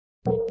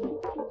Welcome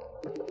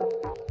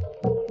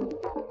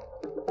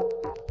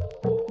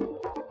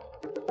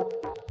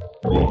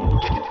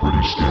to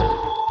Pretty Scary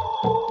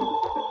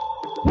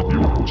with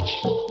your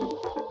hosts,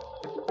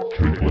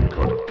 Caitlin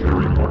Cutt,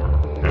 Kari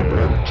Martin,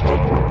 and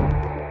Todd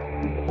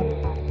Brown.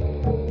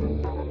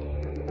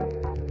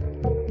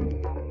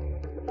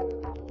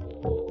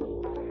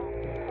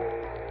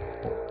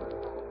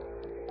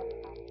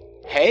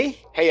 Hey,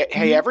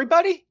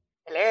 everybody!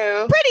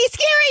 Hello. Pretty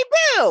Scary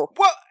Boo!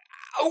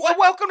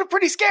 Welcome to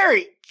Pretty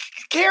Scary.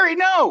 Kari,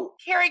 no.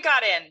 Kari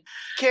got in.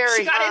 Kari,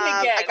 She got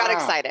in again. I got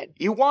excited.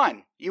 You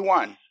won.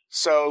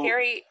 So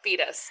Kari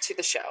beat us to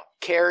the show.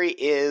 Kari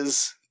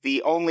is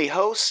the only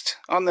host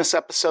on this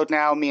episode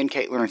now. Me and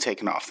Caitlin are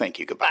taking off. Thank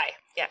you. Goodbye. Bye.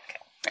 Yeah. Okay.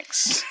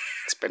 Thanks.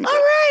 It's been All good.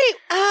 right,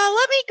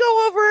 let me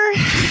go over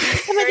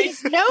some of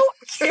these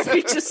notes.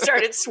 Kari just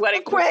started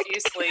sweating Quick.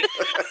 profusely.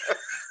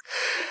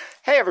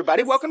 Hey,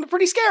 everybody. Welcome to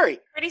Pretty Scary.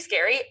 Pretty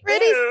scary.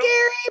 Pretty Boo.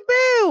 Scary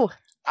Boo!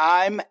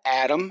 I'm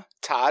Adam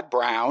Todd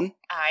Brown,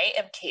 I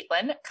am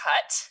Caitlin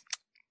Cutt.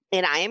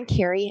 And I am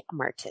Kari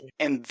Martin.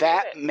 and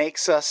that Good.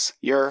 makes us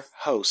your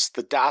host.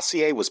 The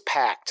dossier was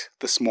packed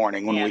this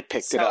morning when Yeah, we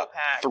picked so it up.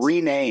 packed.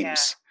 3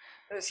 names.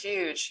 It was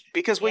huge.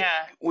 Because Yeah.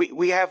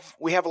 we have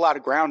a lot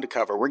of ground to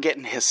cover. We're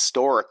getting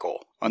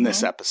historical on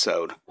this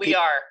episode. We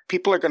are.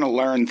 People are going to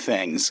learn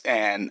things,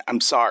 and I'm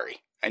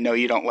sorry. I know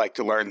you don't like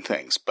to learn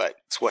things, but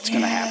it's what's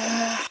going to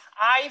happen.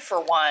 I, for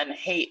one,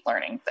 hate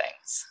learning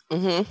things.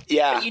 Mm-hmm.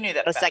 Yeah. But you knew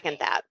that A about second me.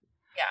 that.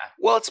 Yeah.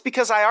 Well, it's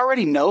because I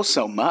already know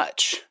so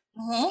much,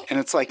 Mm-hmm. and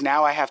it's like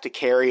now I have to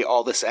carry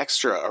all this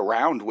extra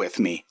around with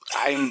me.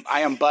 I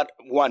am but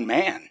one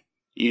man,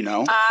 you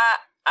know.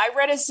 I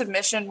read a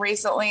submission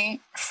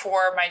recently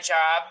for my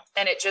job,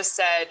 and it just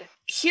said,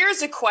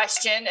 here's a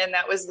question, and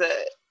that was the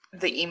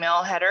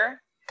email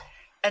header.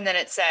 And then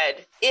it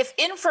said, if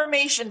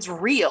information's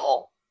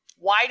real,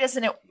 why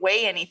doesn't it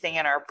weigh anything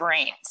in our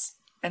brains?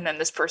 And then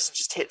this person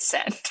just hit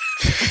send.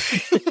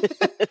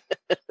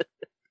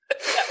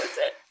 That was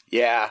it.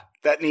 Yeah,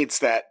 that needs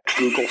that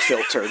Google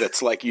filter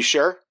that's like, you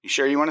sure? You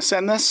sure you want to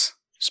send this?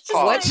 Just Just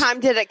pause. What time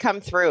did it come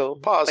through?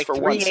 Pause like for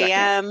 3 1 second.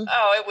 a.m.?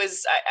 Oh, it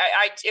was,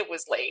 it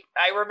was late.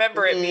 I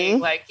remember it being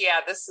like, yeah,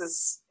 this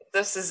is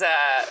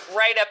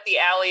right up the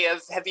alley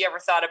of, have you ever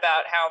thought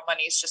about how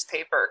money's just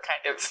paper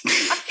kind of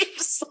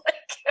vibes?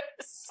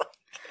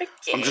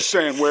 Okay. I'm just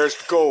saying, where's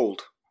the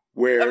gold?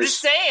 Where's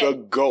just saying. the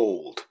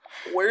gold?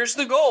 Where's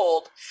the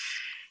gold?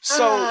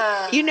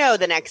 So, You know,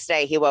 the next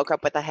day he woke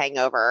up with a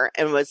hangover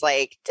and was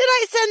like, did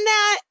I send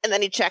that? And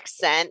then he checked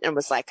sent and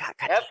was like, God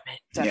Yep. damn it.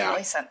 Definitely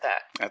Yeah. sent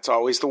that. that's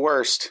always the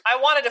worst. I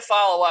wanted to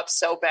follow up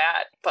so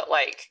bad, but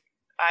like,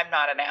 I'm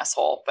not an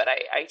asshole, but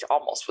I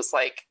almost was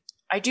like,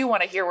 I do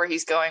want to hear where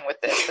he's going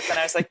with this. But then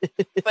I was like,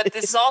 but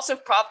this is also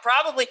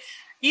probably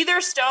either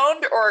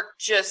stoned or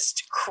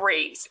just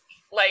crazy.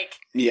 Like,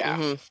 Yeah.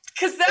 Mhm.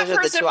 because that Those are the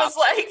person two was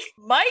like,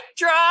 mic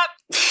drop.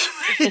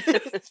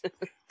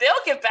 They'll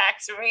get back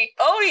to me.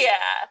 Oh,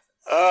 yeah.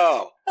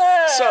 Oh.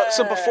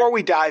 So before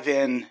we dive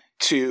in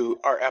to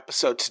our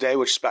episode today,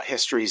 which is about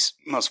history's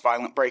most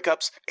violent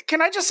breakups,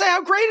 can I just say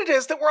how great it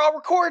is that we're all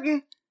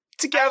recording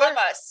together? I love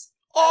us.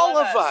 All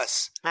love of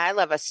us. I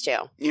love us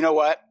too. You know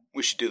what?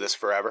 We should do this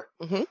forever.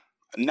 Mhm.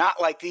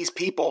 Not like these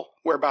people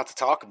we're about to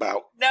talk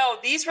about. No,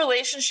 these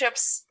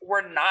relationships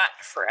were not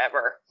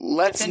forever.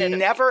 Let's Definitively.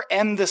 never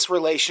end this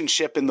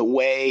relationship in the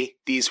way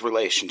these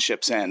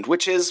relationships end,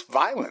 which is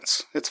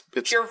violence. It's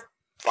Pure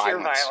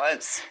violence.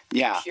 violence.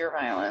 Yeah. Pure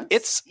violence.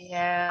 It's-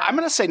 yeah. I'm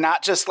going to say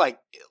not just like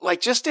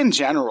just in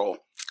general,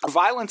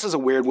 violence is a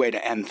weird way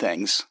to end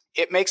things.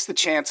 It makes the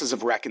chances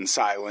of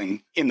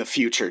reconciling in the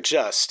future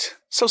just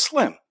so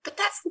slim. But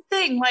that's the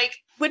thing. Like,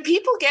 when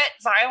people get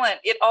violent,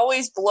 it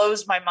always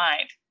blows my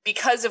mind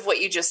because of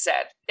what you just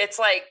said. It's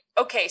like,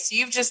 okay, so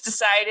you've just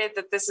decided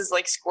that this is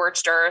like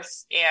scorched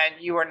earth and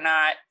you are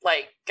not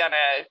like gonna.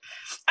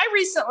 I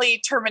recently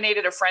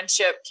terminated a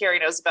friendship. Kari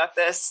knows about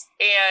this.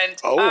 And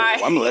Oh,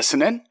 I'm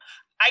listening.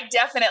 I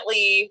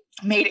definitely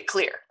made it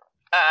clear.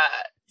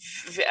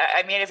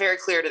 I made it very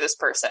clear to this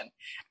person.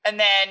 And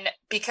then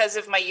because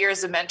of my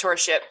years of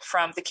mentorship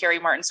from the Kari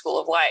Martin School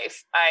of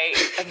Life, I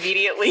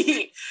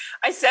immediately,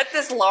 I sent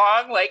this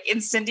long, like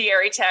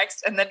incendiary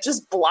text and then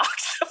just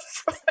blocked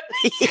them.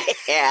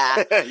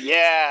 Yeah.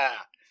 Yeah.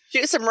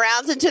 Shoot some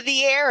rounds into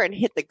the air and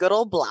hit the good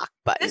old block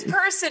This button.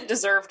 person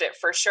deserved it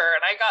for sure.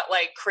 And I got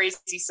like crazy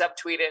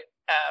subtweeted.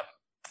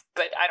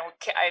 But I don't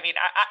care. I mean,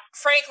 I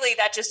frankly,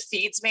 that just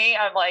feeds me.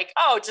 I'm like,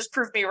 oh, just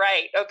prove me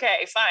right.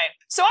 Okay, fine.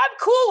 So I'm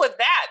cool with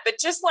that. But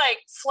just like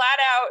flat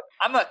out,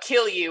 I'm going to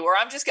kill you or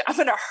I'm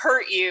going to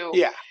hurt you.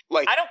 Yeah.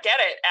 Like, I don't get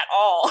it at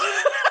all.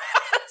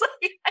 It's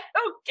like, I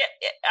don't get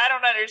it. I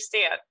don't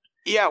understand.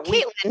 yeah,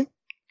 Caitlin,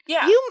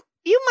 Yeah.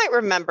 you might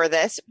remember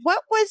this.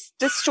 What was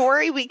the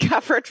story we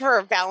covered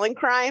for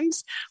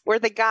Valentine's where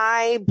the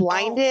guy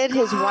blinded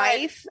his God.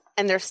 wife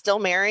and they're still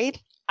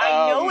married?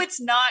 I know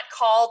it's not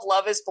called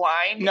Love is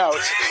Blind. no,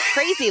 it's,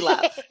 Crazy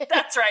love.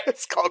 That's right.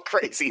 it's called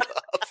Crazy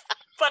Love.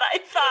 but I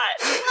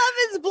thought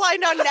Love is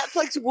Blind on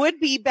Netflix would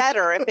be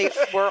better if they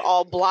were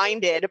all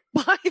blinded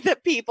by the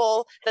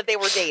people that they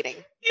were dating.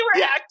 you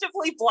were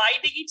actively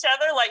blinding each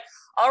other. Like,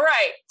 all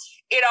right,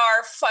 in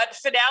our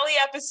finale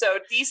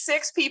episode, these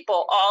 6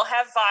 people all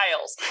have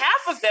vials.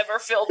 Half of them are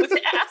filled with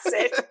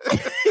acid.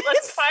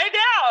 Let's find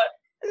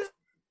out.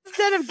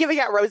 Instead of giving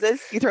out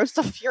roses, you throw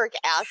sulfuric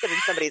acid in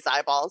somebody's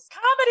eyeballs.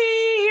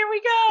 Comedy, here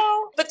we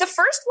go. But the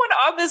first one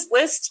on this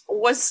list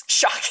was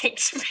shocking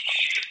to me.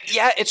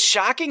 Yeah, it's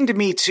shocking to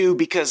me too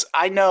because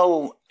I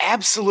know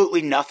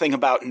absolutely nothing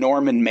about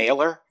Norman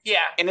Mailer. Yeah.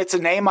 And it's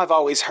a name I've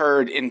always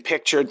heard and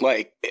pictured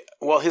like,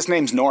 well, his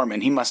name's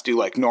Norman. He must do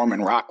like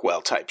Norman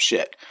Rockwell type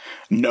shit.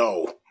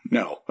 No,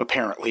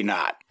 apparently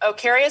not. Oh,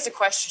 Kari has a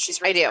question.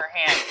 She's raising her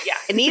hand. Yeah.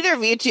 And neither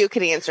of you two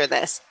can answer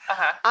this.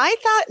 Uh-huh. I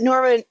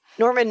thought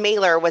Norman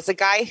Mailer was a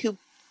guy who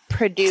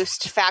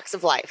produced Facts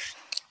of Life.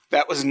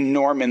 That was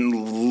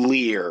Norman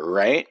Lear,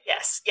 right?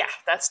 Yes. Yeah,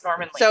 that's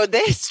Norman Lear. So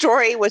this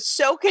story was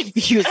so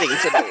confusing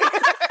to me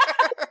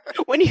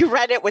when you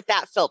read it with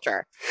that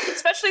filter.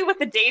 Especially with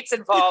the dates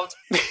involved.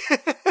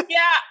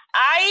 Yeah,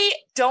 I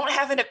don't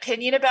have an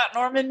opinion about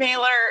Norman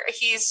Mailer.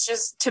 He's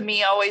just, to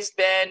me, always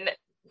been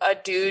a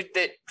dude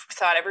that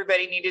thought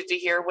everybody needed to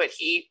hear what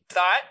he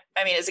thought.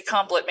 I mean, as a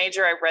complet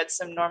major, I read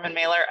some Norman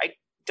Mailer. I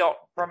don't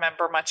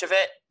remember much of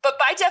it. But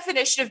by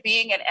definition of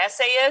being an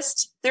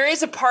essayist, there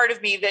is a part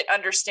of me that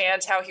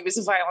understands how he was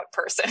a violent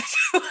person.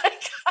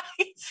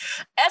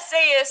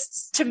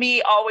 Essayists, to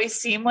me, always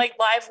seem like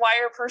live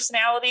wire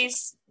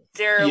personalities.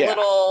 They're a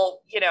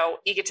little,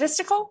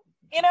 egotistical,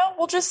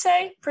 we'll just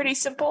say. Pretty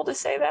simple to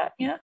say that,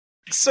 yeah.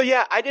 So,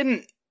 yeah, I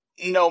didn't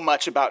know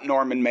much about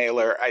Norman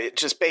Mailer.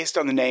 Just based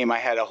on the name, I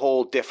had a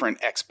whole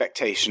different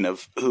expectation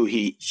of who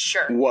he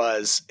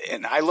was.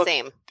 And I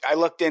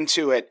looked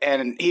into it,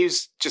 and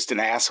he's just an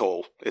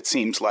asshole, it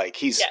seems like.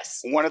 He's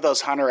one of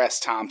those Hunter S.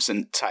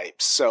 Thompson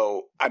types.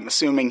 So I'm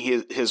assuming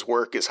his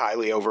work is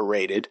highly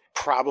overrated.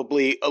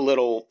 Probably a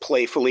little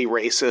playfully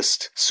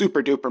racist,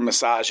 super duper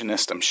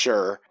misogynist, I'm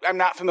sure. I'm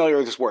not familiar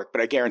with his work,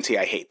 but I guarantee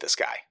I hate this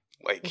guy.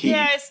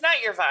 It's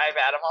not your vibe,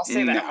 Adam. I'll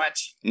say that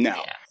much. No.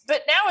 Yeah.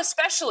 But now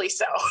especially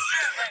so.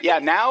 Yeah,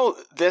 now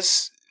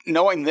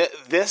knowing that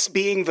this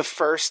being the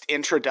first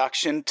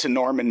introduction to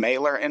Norman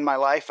Mailer in my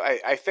life,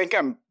 I think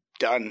I'm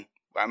done.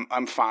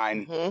 I'm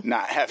fine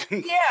not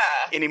having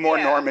any more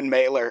Norman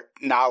Mailer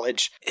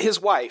knowledge.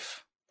 His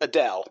wife,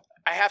 Adele.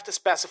 I have to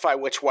specify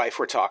which wife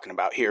we're talking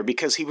about here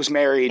because he was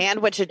married.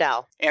 And which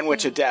Adele.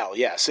 Adele,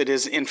 yes. It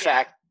is, in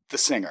fact, the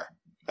singer,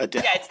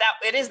 Adele. Yeah,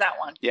 it is that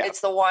one. Yeah. It's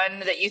the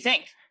one that you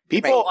think.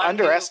 People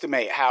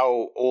underestimate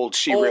how old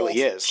she really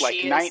is.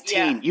 Like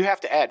 19, you have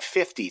to add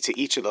 50 to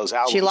each of those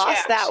albums. She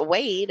lost that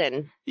weight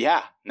and...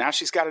 Yeah, now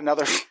she's got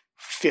another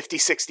 50,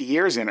 60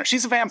 years in her.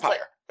 She's a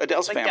vampire.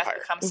 Adele's a vampire.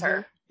 Death becomes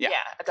her. Yeah,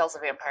 Adele's a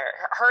vampire.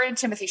 Her and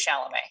Timothée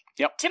Chalamet.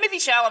 Yep. Timothée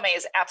Chalamet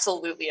is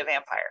absolutely a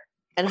vampire.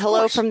 And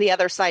Hello from the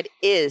Other Side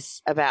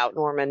is about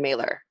Norman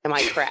Mailer. Am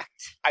I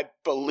correct? I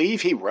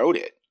believe he wrote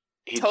it.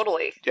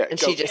 Totally. Yeah, and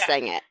she just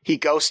sang it. He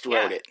ghost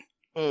wrote it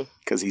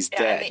because he's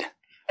dead.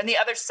 And the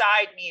other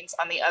side means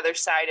on the other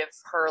side of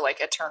her,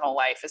 like, eternal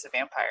life as a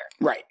vampire.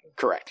 Right.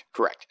 Correct.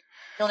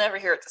 You'll never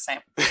hear it the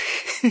same.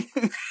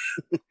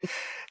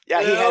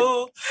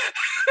 Yeah,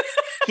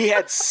 he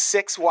had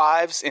 6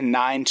 wives and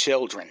 9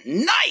 children.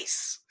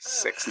 Nice!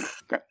 6.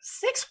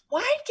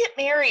 Why get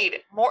married?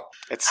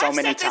 It's so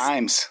many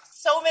times.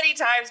 So many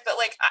times, but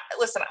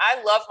listen,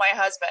 I love my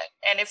husband.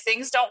 And if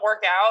things don't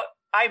work out,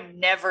 I'm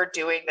never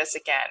doing this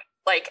again.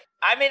 Like,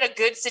 I'm in a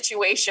good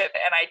situation,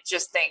 and I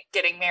just think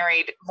getting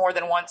married more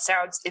than once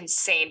sounds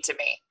insane to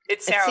me.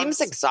 It seems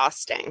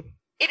exhausting.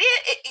 It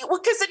is,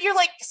 because then you're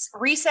like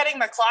resetting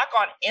the clock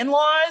on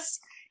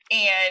in-laws,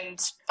 and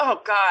oh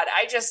God,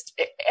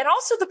 and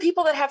also the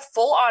people that have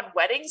full-on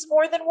weddings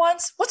more than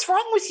once. What's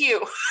wrong with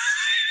you?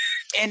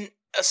 And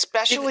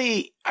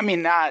especially,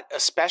 not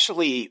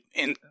especially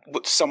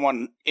with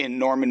someone in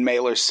Norman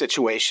Mailer's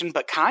situation,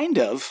 but kind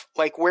of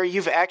like where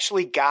you've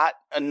actually got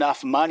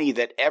enough money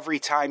that every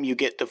time you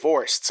get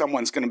divorced,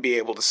 someone's going to be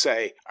able to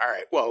say, all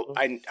right, well,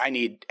 I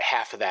need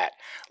half of that.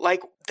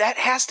 Like, that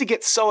has to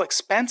get so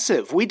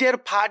expensive. We did a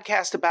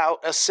podcast about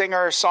a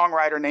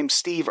singer-songwriter named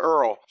Steve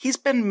Earle. He's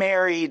been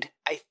married,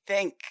 I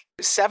think,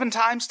 7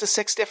 times to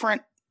 6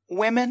 different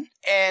women,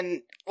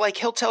 and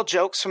he'll tell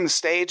jokes from the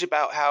stage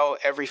about how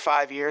every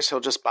 5 years he'll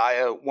just buy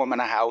a woman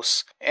a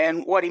house,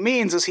 and what he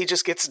means is he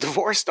just gets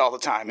divorced all the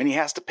time, and he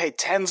has to pay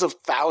tens of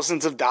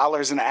thousands of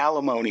dollars in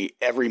alimony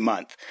every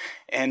month,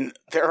 and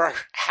there are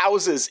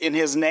houses in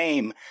his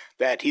name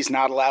that he's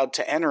not allowed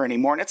to enter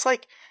anymore, and it's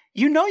like,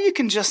 you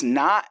can just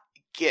not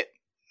get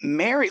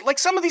married. Like,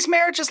 some of these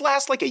marriages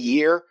last like a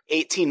year,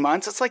 18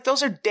 months. It's like,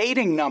 those are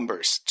dating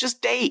numbers.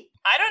 Just date.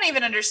 I don't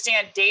even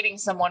understand dating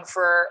someone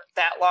for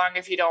that long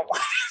if you don't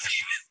want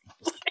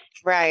to.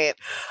 Right.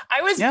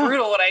 I was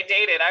brutal when I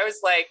dated. I was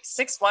like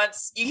 6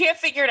 months. You can't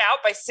figure it out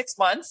by 6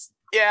 months.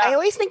 Yeah. I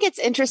always think it's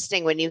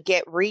interesting when you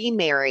get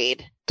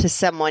remarried to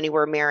someone you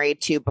were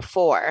married to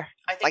before.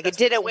 I think it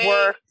didn't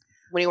work.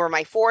 when you were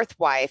my fourth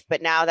wife,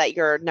 but now that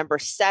you're number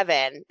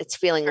 7, it's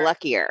feeling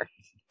luckier.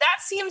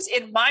 That seems,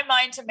 in my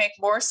mind, to make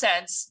more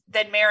sense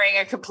than marrying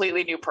a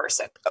completely new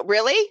person.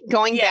 Really?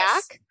 Going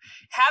back?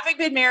 Having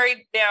been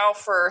married now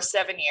for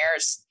 7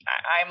 years,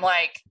 I'm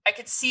like, I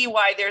could see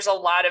why there's a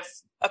lot of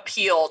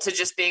appeal to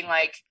just being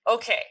like,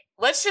 okay,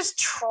 let's just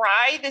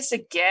try this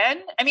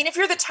again. I mean, if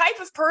you're the type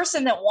of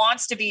person that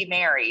wants to be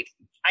married,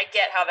 I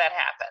get how that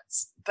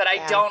happens, but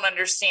I don't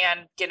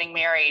understand getting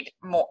married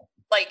more.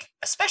 Like,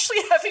 especially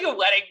having a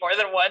wedding more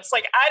than once.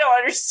 Like, I don't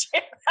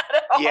understand that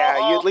at all.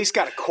 Yeah, you at least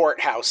got a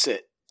courthouse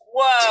it.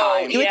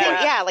 Whoa. You would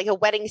think, like a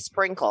wedding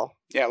sprinkle.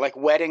 Yeah, like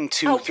wedding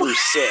 2 through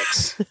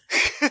 6. A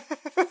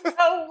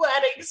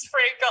wedding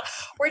sprinkle.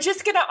 We're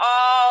just going to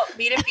all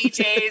meet at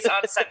BJ's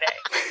on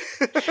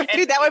Sunday.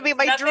 Dude, that would be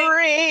my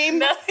dream.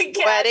 Nothing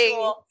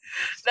casual.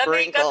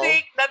 Nothing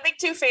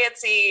too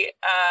fancy.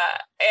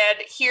 And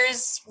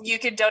you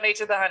can donate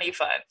to the Honey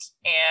Fund.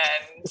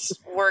 And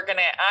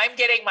I'm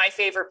getting my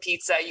favorite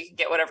pizza. You can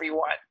get whatever you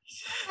want.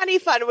 Honey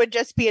Fund would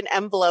just be an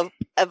envelope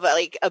of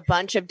like a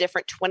bunch of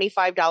different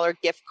 $25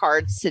 gift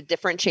cards to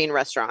different chain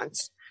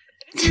restaurants.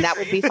 And that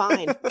would be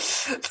fine.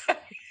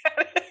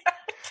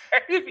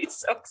 I'd be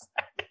so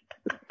excited.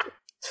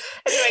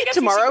 Anyway,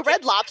 tomorrow,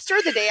 Red Lobster.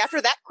 The day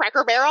after that,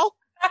 Cracker Barrel.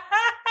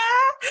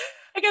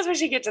 I guess we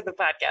should get to the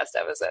podcast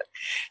episode.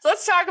 So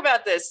let's talk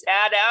about this,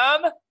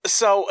 Adam.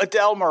 So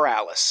Adele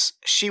Morales,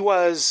 she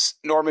was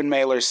Norman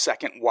Mailer's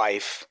second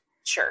wife.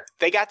 Sure.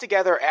 They got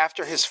together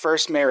after his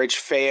first marriage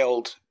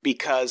failed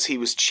because he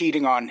was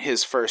cheating on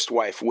his first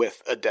wife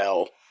with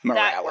Adele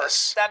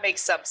Morales. That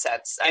makes some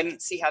sense. I can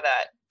see how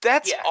that.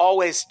 That's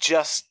always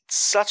just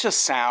such a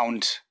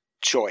sound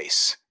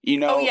choice, you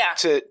know. Oh yeah,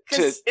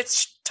 because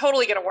it's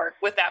totally going to work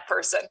with that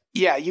person.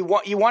 Yeah, you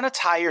want to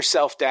tie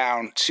yourself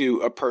down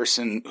to a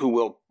person who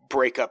will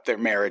break up their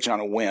marriage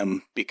on a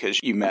whim because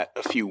you met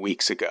a few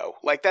weeks ago.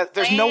 Like that,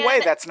 there's no way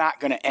that's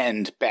not going to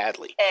end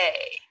badly.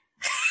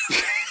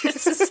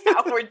 This is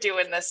how we're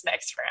doing this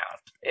next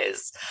round.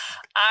 Is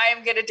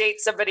I'm going to date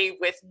somebody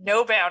with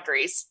no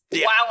boundaries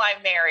while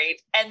I'm married,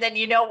 and then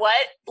you know what?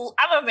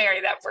 I'm going to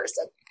marry that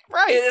person.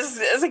 Right. It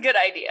is a good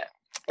idea.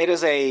 It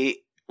is a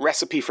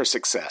recipe for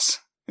success,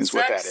 is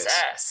what that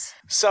is.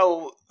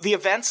 So the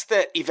events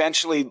that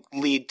eventually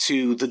lead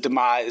to the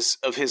demise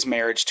of his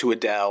marriage to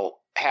Adele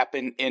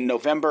happened in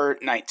November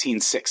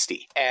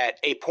 1960, at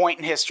a point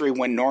in history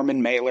when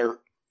Norman Mailer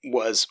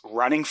was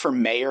running for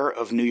mayor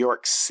of New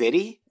York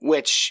City,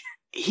 which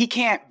he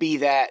can't be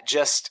that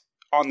just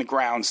on the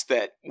grounds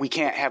that we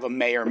can't have a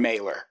Mayor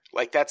Mailer.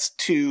 Like, that's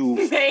too...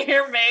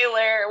 Mayor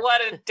Mailer,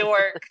 what a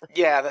dork.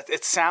 Yeah,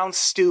 it sounds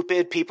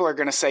stupid. People are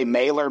going to say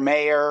Mailer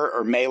Mayor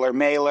or Mailer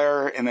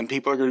Mailer, and then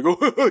people are going to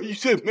go, oh, you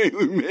said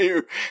Mailer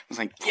Mayor. It's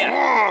like,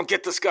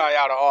 get this guy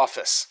out of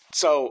office.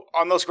 So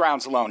on those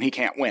grounds alone, he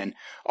can't win.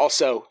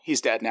 Also,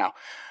 he's dead now.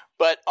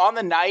 But on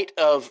the night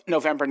of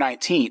November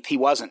 19th, he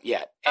wasn't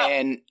yet. Oh.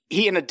 And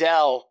he and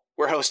Adele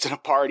were hosting a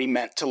party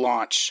meant to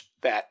launch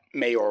that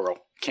mayoral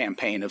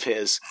campaign of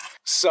his.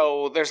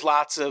 So there's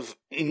lots of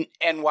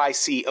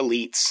NYC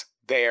elites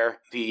there.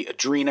 The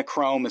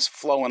adrenochrome is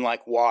flowing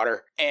like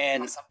water.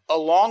 And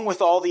along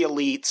with all the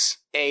elites,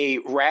 a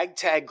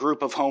ragtag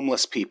group of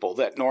homeless people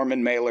that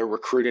Norman Mailer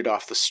recruited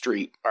off the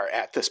street are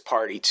at this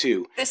party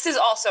too. This is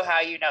also how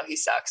you know he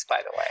sucks,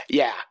 by the way.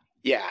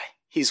 Yeah.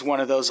 He's one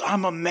of those,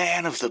 I'm a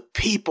man of the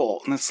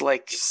people. And it's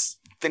like,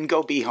 then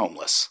go be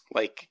homeless.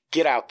 Like,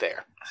 get out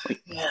there.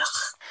 Like,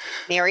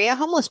 marry a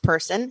homeless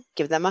person,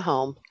 give them a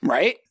home.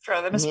 Right?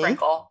 Throw them a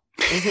sprinkle.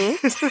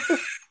 Mm-hmm.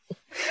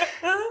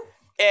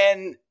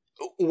 And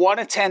one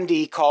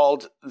attendee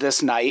called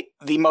this night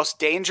the most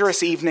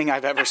dangerous evening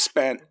I've ever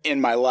spent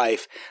in my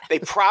life. They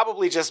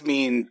probably just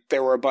mean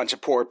there were a bunch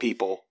of poor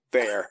people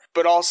there.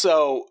 But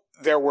also,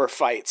 there were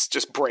fights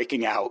just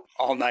breaking out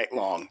all night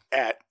long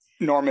at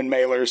Norman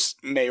Mailer's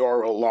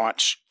mayoral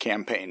launch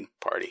campaign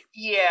party.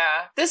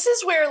 Yeah. This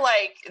is where,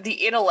 like,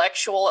 the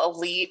intellectual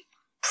elite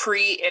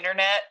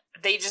pre-internet,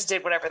 they just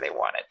did whatever they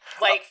wanted.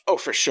 Like, oh,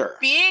 for sure.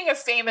 Being a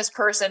famous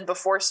person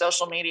before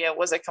social media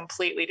was a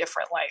completely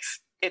different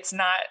life. It's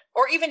not,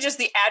 or even just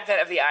the advent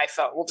of the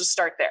iPhone. We'll just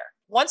start there.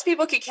 Once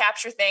people could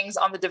capture things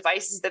on the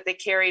devices that they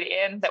carried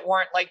in that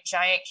weren't like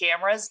giant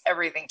cameras,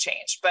 everything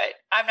changed. But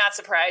I'm not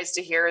surprised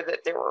to hear that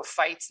there were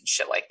fights and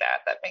shit like that.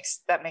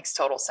 That makes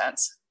total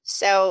sense.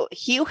 So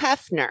Hugh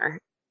Hefner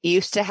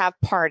used to have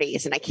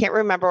parties, and I can't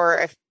remember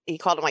if he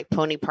called them like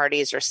pony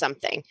parties or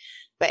something,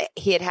 but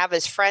he'd have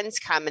his friends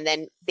come, and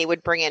then they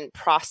would bring in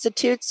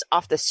prostitutes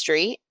off the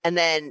street, and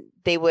then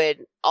they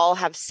would all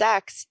have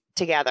sex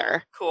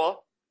together.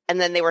 Cool. And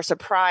then they were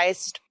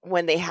surprised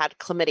when they had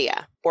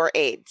chlamydia or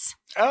AIDS.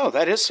 Oh,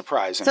 that is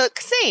surprising. So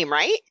same,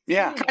 right?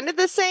 Yeah. Kind of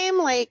the same,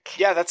 like...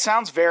 Yeah, that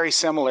sounds very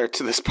similar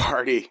to this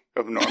party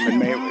of Norman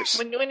Mailer's.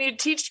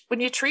 When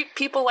you treat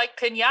people like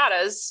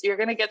piñatas, you're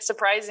going to get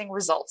surprising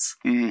results.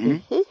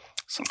 Mm-hmm.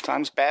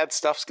 Sometimes bad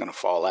stuff's going to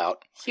fall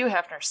out. Hugh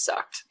Hefner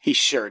sucked. He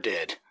sure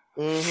did.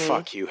 Mm-hmm.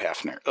 Fuck Hugh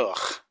Hefner. Ugh.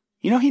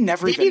 You know, he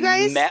never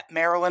even met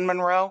Marilyn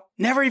Monroe?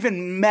 Never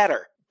even met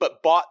her,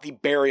 but bought the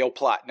burial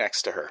plot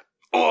next to her.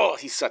 Oh,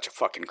 he's such a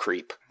fucking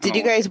creep. Did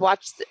you guys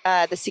watch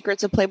The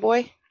Secrets of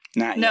Playboy?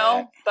 Not No,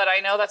 yet. but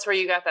I know that's where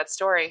you got that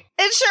story.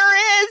 It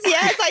sure is.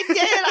 Yes, I did.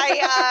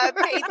 I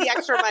paid the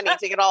extra money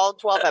to get all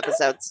 12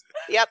 episodes.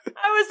 Yep.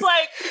 I was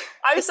like,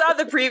 I saw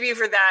the preview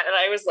for that, and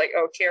I was like,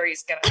 oh,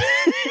 Kari's going to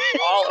be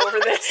all over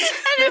this.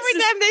 And every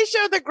time they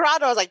showed the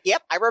grotto, I was like,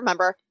 yep, I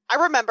remember.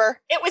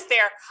 It was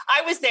there.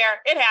 I was there.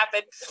 It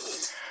happened.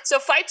 So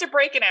fights are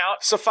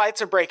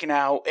breaking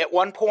out. At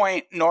one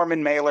point,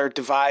 Norman Mailer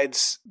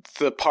divides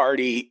the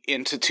party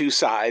into two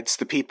sides.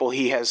 The people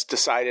he has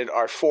decided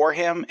are for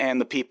him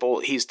and the people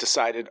he's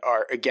decided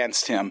are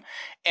against him.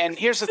 And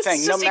here's the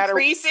thing. No matter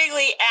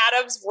increasingly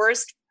Adam's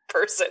worst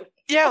person.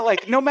 Yeah,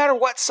 like no matter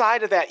what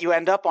side of that you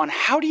end up on,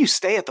 how do you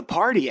stay at the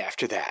party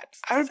after that?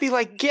 I would be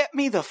like, get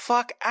me the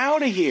fuck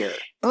out of here.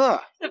 Ugh.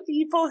 The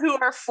people who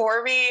are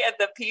for me and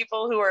the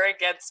people who are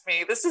against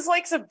me. This is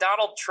like some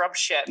Donald Trump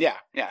shit. Yeah.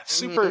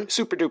 Super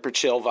duper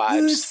chill vibes.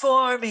 Who's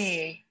for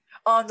me?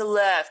 On the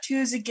left,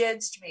 who's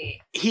against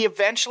me? He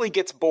eventually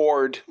gets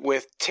bored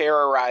with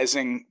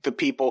terrorizing the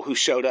people who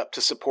showed up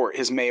to support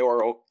his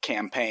mayoral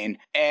campaign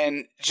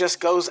and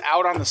just goes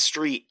out on the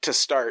street to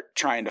start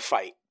trying to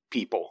fight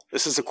people.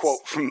 This is a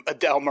quote from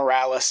Adele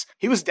Morales.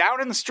 He was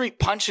down in the street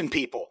punching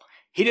people.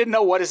 He didn't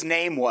know what his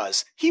name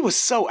was. He was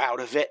so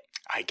out of it,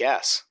 I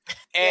guess.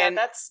 And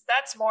yeah,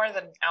 that's more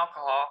than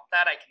alcohol.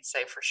 That I can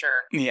say for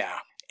sure. Yeah.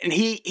 And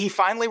he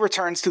finally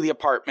returns to the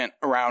apartment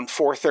around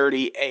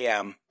 4:30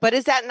 a.m. But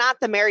is that not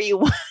the mayor you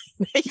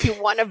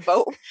want to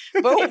vote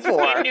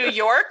for? In New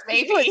York,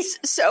 maybe. He was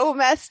so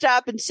messed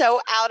up and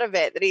so out of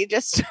it that he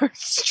just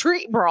starts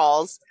street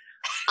brawls.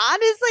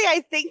 Honestly,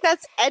 I think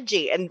that's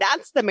edgy, and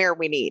that's the mayor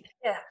we need.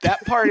 Yeah.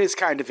 That part is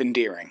kind of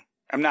endearing.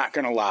 I'm not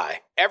going to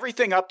lie.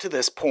 Everything up to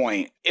this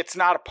point, it's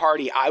not a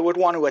party I would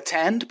want to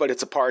attend, but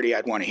it's a party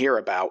I'd want to hear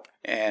about,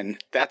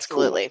 and that's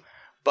Absolutely. Cool.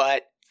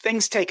 But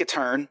things take a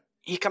turn.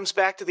 He comes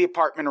back to the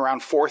apartment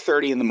around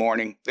 4:30 in the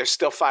morning. There's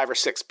still 5 or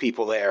 6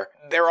 people there.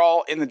 They're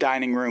all in the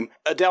dining room.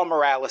 Adele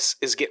Morales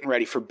is getting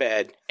ready for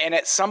bed, and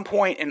at some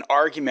point an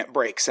argument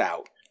breaks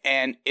out,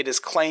 and it is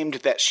claimed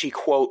that she,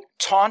 quote,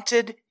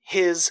 taunted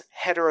his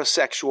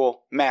heterosexual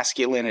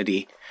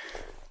masculinity,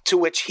 to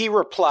which he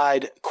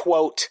replied,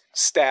 quote,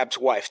 stabbed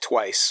wife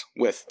twice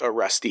with a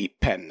rusty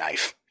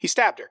penknife. He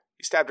stabbed her.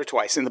 He stabbed her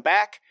twice in the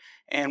back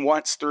and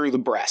once through the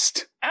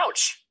breast.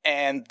 Ouch.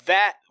 And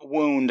that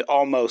wound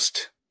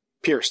almost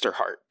pierced her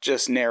heart,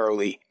 just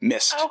narrowly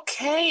missed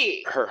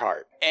her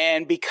heart.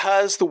 And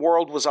because the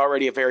world was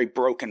already a very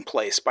broken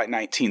place by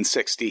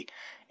 1960,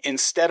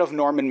 instead of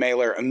Norman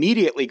Mailer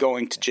immediately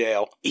going to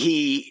jail,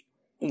 he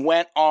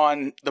went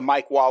on the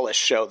Mike Wallace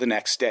show the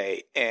next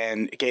day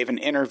and gave an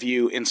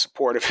interview in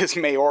support of his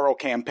mayoral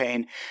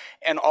campaign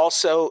and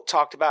also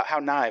talked about how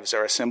knives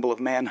are a symbol of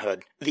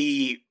manhood.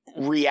 The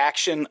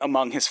reaction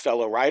among his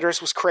fellow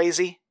writers was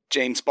crazy.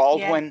 James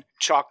Baldwin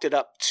chalked it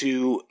up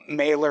to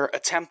Mailer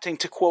attempting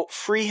to, quote,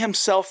 free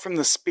himself from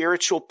the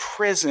spiritual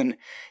prison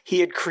he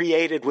had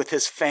created with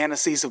his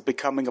fantasies of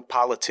becoming a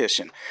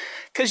politician.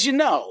 Because,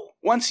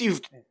 once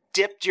you've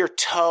dipped your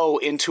toe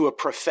into a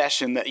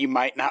profession that you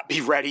might not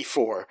be ready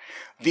for,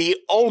 the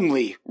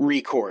only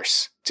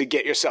recourse to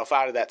get yourself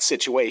out of that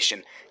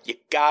situation, you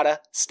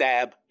gotta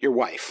stab your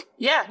wife.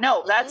 Yeah,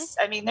 no,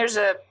 there's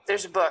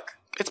a book.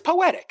 It's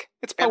poetic.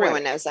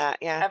 Everyone knows that,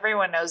 yeah.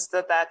 Everyone knows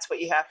that that's what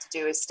you have to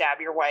do is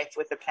stab your wife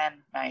with a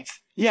pen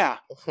knife. Yeah.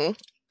 Mm-hmm.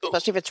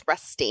 Especially if it's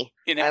rusty.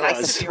 I like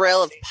the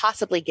thrill of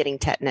possibly getting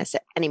tetanus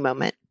at any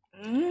moment.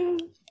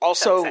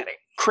 Also,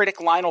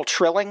 critic Lionel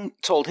Trilling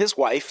told his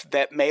wife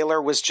that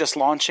Mailer was just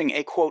launching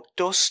a, quote,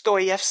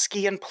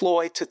 Dostoevskian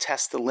ploy to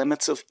test the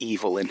limits of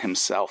evil in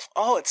himself.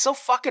 Oh, it's so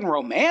fucking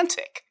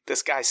romantic.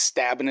 This guy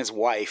stabbing his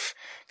wife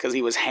because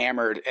he was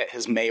hammered at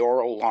his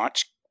mayoral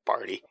launch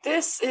party.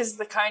 This is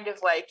the kind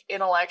of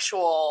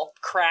intellectual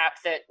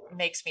crap that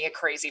makes me a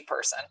crazy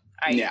person.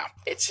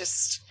 It's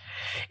just,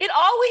 it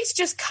always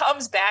just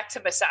comes back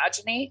to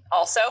misogyny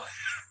also.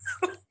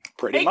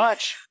 Pretty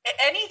much.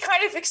 Any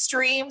kind of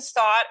extreme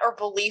thought or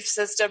belief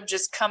system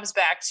just comes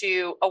back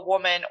to a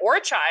woman or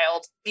a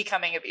child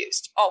becoming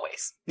abused.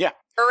 Always. Yeah.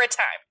 Or a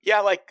time.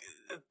 Yeah,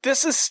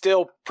 this is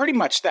still pretty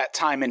much that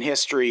time in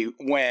history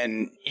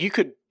when you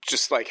could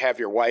just have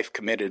your wife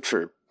committed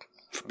for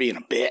being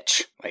a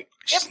bitch.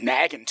 She's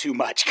nagging too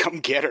much. Come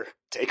get her.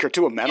 Take her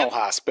to a mental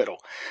hospital.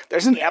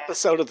 There's an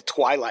episode of The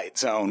Twilight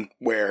Zone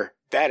where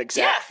that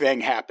exact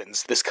thing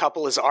happens. This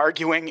couple is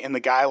arguing and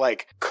the guy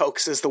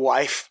coaxes the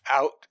wife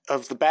out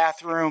of the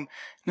bathroom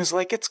and is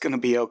like, it's going to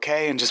be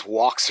okay, and just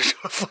walks her to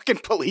a fucking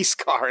police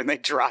car and they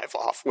drive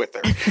off with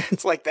her.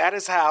 It's that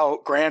is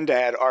how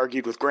Granddad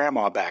argued with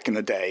Grandma back in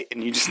the day,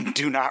 and you just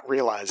do not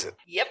realize it.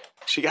 Yep.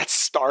 She got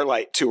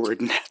Starlight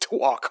toured and had to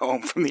walk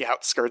home from the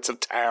outskirts of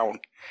town.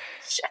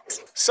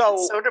 Shit.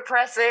 So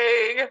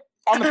depressing.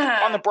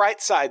 On the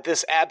bright side,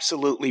 this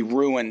absolutely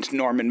ruined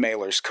Norman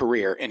Mailer's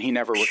career, and he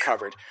never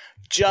recovered.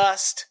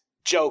 Just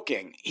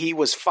joking. He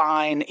was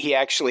fine. He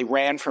actually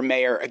ran for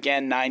mayor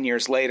again 9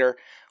 years later,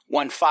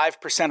 won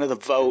 5% of the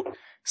vote,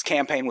 His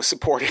campaign was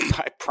supported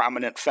by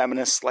prominent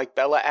feminists like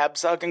Bella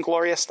Abzug and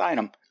Gloria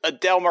Steinem.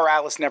 Adele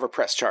Morales never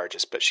pressed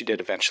charges, but she did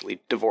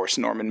eventually divorce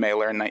Norman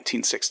Mailer in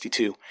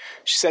 1962.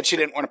 She said she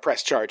didn't want to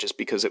press charges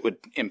because it would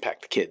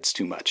impact the kids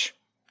too much,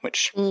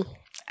 which,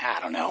 I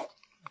don't know,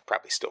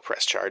 probably still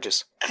press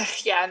charges.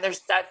 Yeah, and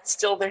that's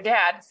still their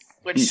dad,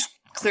 which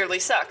clearly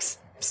sucks.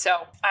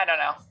 So, I don't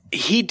know.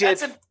 He did.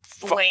 That's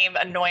a lame,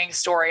 annoying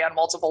story on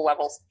multiple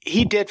levels.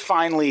 He did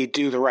finally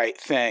do the right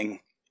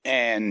thing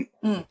and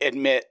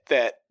admit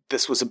that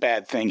this was a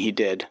bad thing he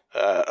did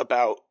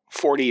about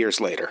 40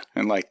 years later,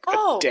 and like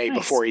a day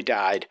before he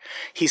died.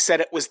 He said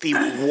it was the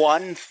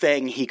one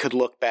thing he could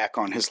look back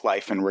on his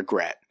life and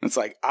regret. It's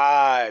like,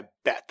 I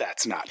bet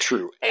that's not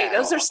true. Hey,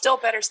 those are still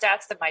better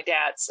stats than my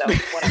dad, so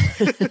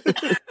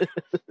whatever.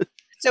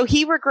 So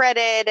he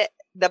regretted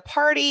the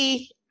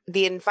party,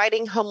 the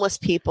inviting homeless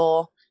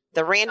people,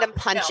 the random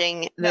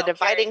punching, the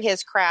dividing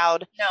his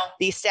crowd,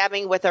 the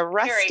stabbing with a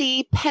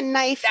rusty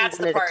penknife, that's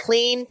even the a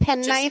clean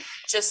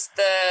penknife. Just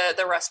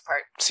the rust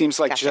part.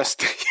 Seems like just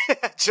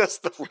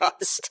the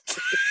rust.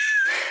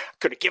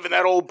 Could have given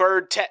that old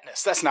bird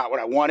tetanus. That's not what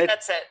I wanted.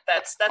 That's it.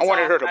 That's I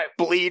wanted her to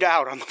bleed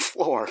out on the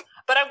floor.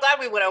 But I'm glad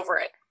we went over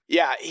it.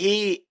 Yeah,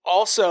 he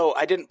also,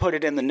 I didn't put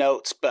it in the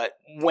notes, but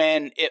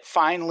when it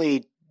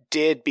finally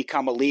did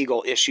become a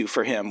legal issue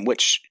for him,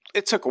 which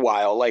it took a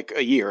while, like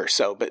a year or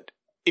so, but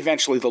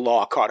eventually the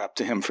law caught up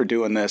to him for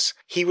doing this.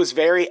 He was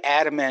very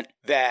adamant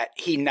that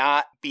he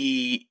not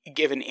be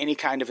given any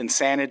kind of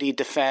insanity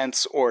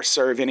defense or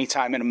serve any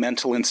time in a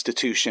mental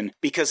institution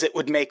because it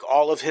would make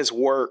all of his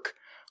work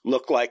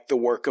look like the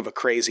work of a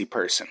crazy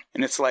person.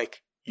 And it's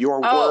like,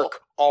 your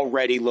work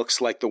already looks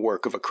like the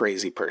work of a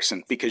crazy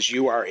person because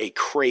you are a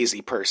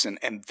crazy person,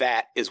 and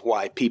that is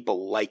why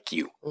people like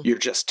you. You're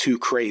just too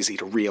crazy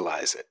to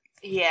realize it.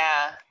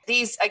 Yeah.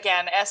 These,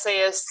 again,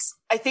 essayists,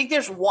 I think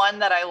there's one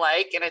that I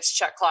like, and it's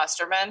Chuck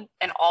Klosterman,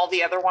 and all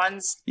the other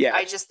ones. Yeah.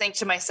 I just think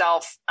to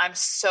myself, I'm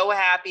so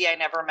happy I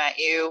never met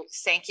you.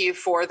 Thank you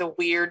for the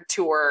weird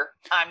tour.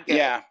 I'm good.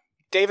 Yeah.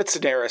 David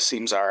Sedaris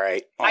seems all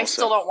right. Also. I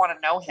still don't want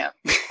to know him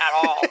at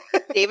all.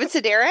 David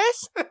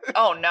Sedaris?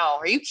 Oh, no.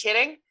 Are you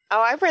kidding? Oh,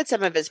 I've read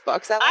some of his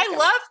books. I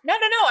No.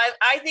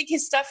 I think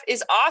his stuff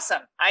is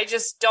awesome. I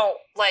just don't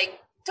like...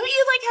 Don't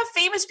you like have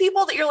famous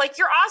people that you're like,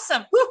 you're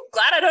awesome. Whew,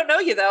 glad I don't know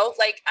you though.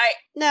 Like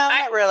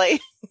not really.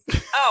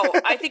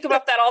 I think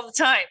about that all the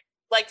time.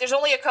 Like there's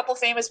only a couple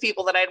famous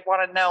people that I'd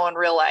want to know in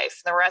real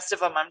life. The rest of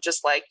them, I'm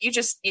just like, you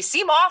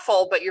seem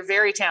awful, but you're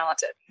very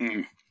talented.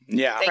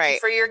 Yeah. Thank you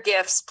for your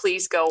gifts.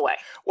 Please go away.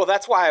 Well,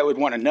 that's why I would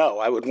want to know.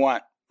 I would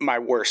want my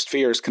worst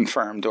fears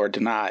confirmed or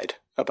denied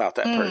about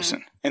that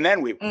person. And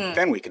then they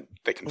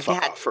can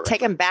fuck off forever. Take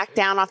them back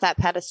down off that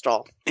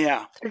pedestal.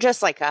 Yeah. They're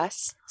just like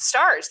us.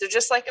 Stars. They're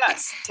just like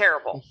us.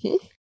 Terrible.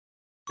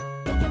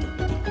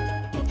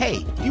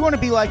 Hey, do you want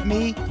to be like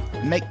me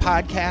and make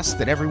podcasts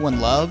that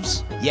everyone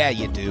loves? Yeah,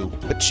 you do.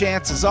 But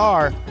chances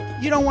are,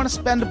 you don't want to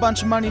spend a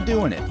bunch of money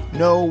doing it.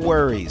 No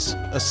worries.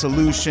 A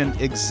solution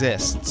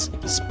exists.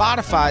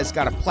 Spotify's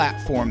got a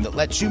platform that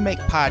lets you make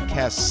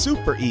podcasts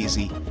super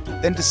easy,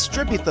 then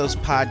distribute those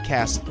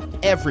podcasts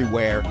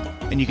everywhere,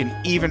 and you can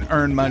even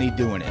earn money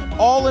doing it.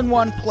 All in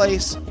one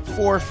place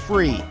for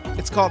free.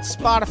 It's called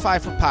Spotify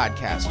for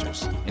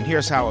Podcasters, and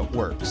here's how it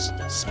works.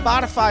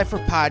 Spotify for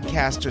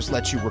Podcasters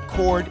lets you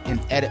record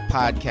and edit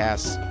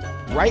podcasts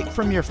right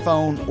from your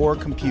phone or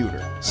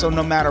computer. So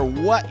no matter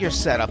what your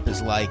setup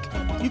is like,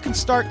 you can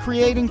start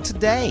creating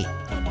today.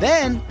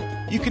 Then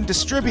you can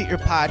distribute your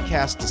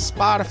podcast to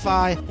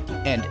Spotify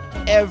and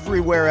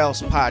everywhere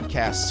else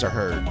podcasts are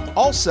heard.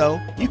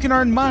 Also, you can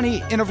earn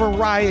money in a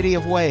variety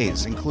of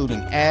ways, including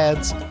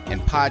ads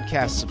and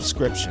podcast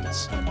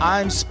subscriptions.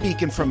 I'm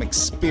speaking from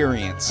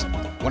experience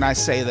when I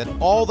say that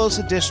all those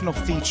additional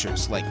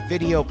features like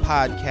video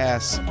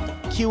podcasts,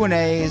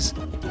 Q&As,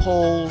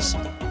 polls,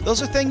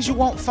 those are things you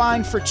won't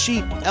find for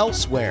cheap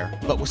elsewhere.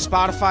 But with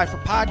Spotify for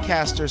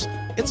Podcasters,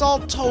 it's all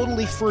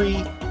totally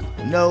free,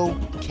 no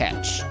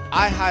catch.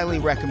 I highly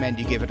recommend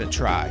you give it a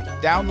try.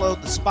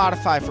 Download the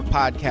Spotify for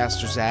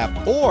Podcasters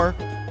app or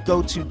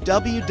go to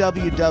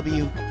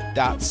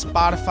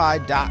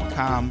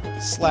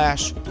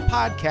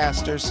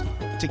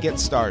www.spotify.com/podcasters to get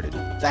started.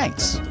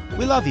 Thanks.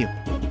 We love you.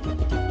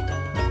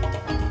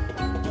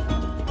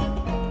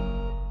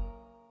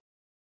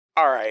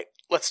 All right.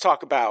 Let's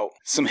talk about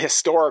some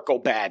historical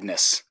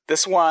badness.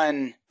 This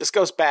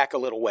goes back a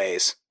little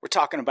ways. We're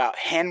talking about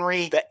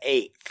Henry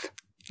VIII.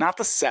 Not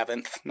the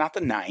 7th, not the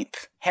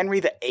 9th.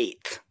 Henry VIII,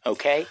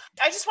 okay?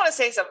 I just want to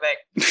say something.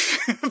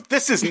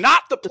 This is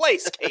not the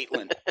place,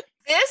 Caitlin.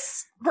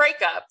 This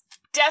breakup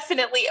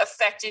definitely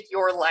affected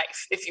your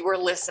life if you were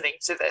listening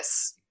to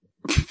this.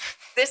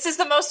 This is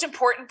the most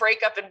important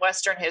breakup in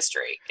Western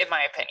history, in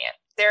my opinion.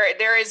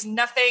 There is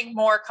nothing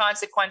more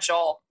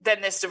consequential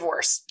than this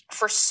divorce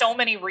for so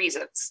many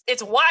reasons.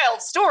 It's a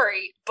wild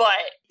story, but...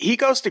 He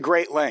goes to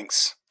great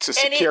lengths to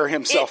secure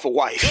himself a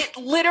wife. It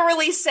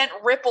literally sent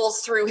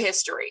ripples through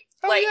history.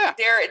 Oh, yeah.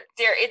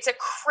 It's a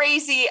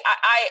crazy.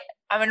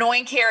 I'm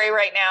annoying Kari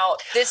right now.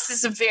 This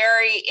is a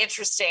very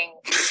interesting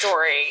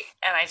story,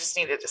 and I just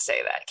needed to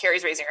say that.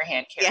 Kari's raising her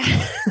hand. Kari.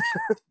 Yeah.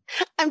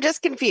 I'm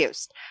just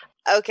confused.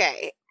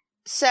 Okay,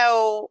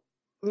 so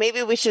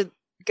maybe we should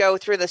go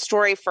through the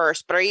story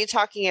first, but are you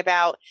talking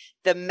about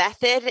the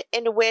method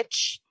in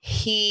which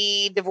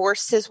he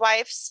divorced his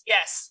wives?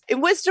 Yes.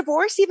 And was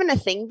divorce even a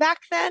thing back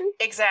then?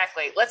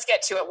 Exactly. Let's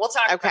get to it. We'll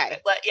talk about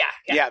it.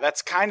 Yeah,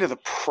 that's kind of the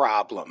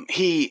problem.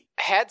 He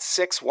had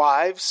 6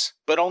 wives,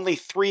 but only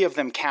 3 of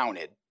them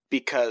counted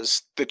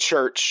because the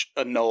church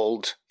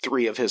annulled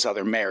 3 of his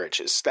other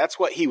marriages. That's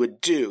what he would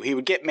do. He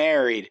would get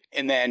married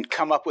and then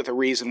come up with a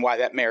reason why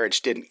that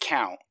marriage didn't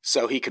count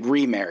so he could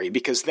remarry,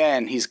 because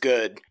then he's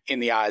good in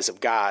the eyes of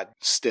God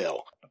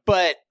still.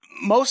 But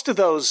most of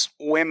those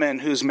women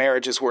whose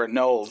marriages were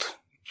annulled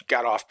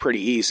got off pretty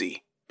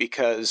easy,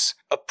 because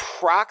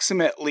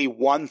approximately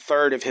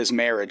 1/3 of his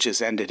marriages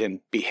ended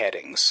in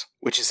beheadings,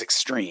 which is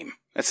extreme.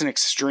 That's an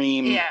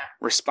extreme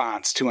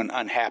response to an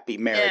unhappy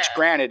marriage. Yeah.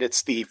 Granted,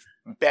 it's the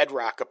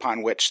bedrock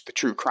upon which the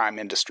true crime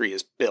industry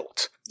is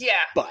built. Yeah.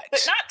 But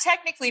not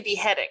technically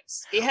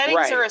beheadings.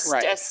 Beheadings are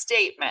a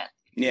statement.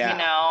 Yeah. You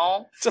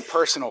know? It's a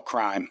personal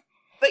crime.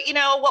 But, you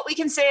know, what we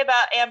can say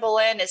about Anne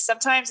Boleyn is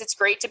sometimes it's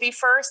great to be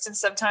first and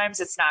sometimes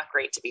it's not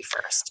great to be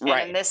first. Right.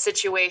 And in this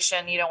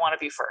situation, you don't want to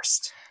be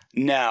first.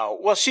 No.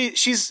 Well,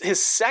 she's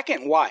his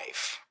second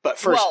wife, but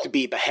first to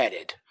be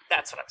beheaded.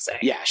 That's what I'm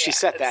saying. Yeah, she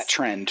set that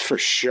trend for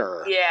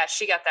sure. Yeah,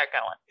 she got that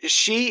going.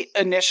 She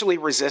initially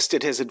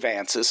resisted his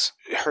advances.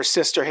 Her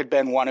sister had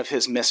been one of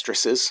his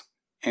mistresses,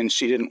 and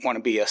she didn't want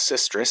to be a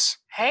sistress.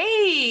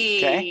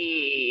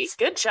 Hey,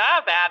 good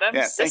job, Adam.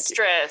 Yeah,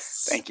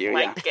 Sistress. Thank you.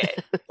 Like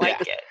it.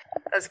 It.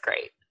 That's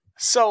great.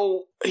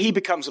 So he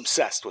becomes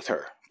obsessed with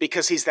her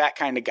because he's that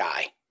kind of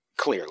guy.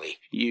 Clearly,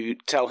 you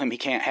tell him he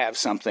can't have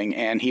something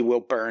and he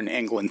will burn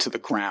England to the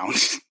ground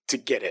to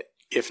get it,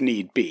 if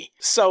need be.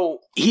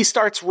 So he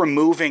starts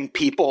removing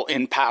people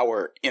in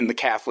power in the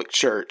Catholic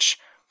Church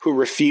who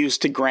refuse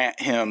to grant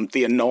him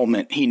the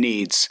annulment he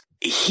needs.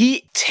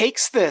 He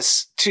takes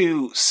this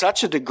to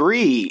such a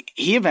degree,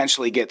 he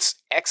eventually gets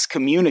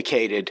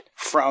excommunicated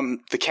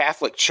from the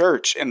Catholic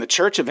Church, and the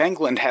Church of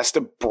England has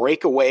to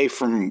break away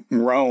from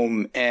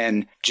Rome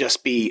and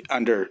just be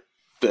under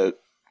the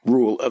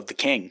rule of the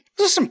king.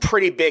 Those are some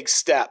pretty big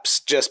steps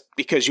just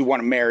because you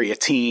want to marry a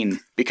teen,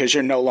 because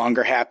you're no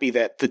longer happy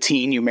that the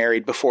teen you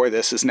married before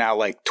this is now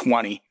like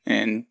 20.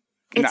 And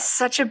it's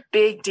such a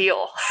big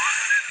deal.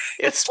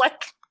 It's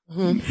like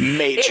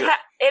major.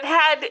 It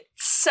had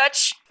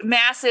such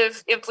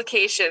massive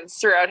implications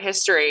throughout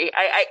history.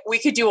 We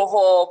could do a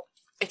whole,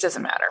 it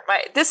doesn't matter.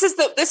 This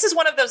is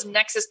one of those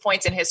nexus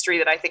points in history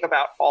that I think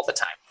about all the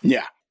time.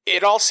 Yeah.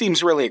 It all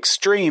seems really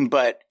extreme,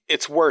 but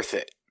it's worth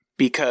it.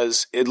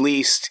 Because at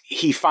least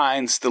he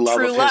finds the love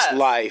of his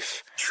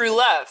life. True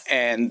love.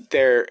 And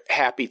they're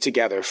happy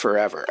together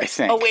forever, I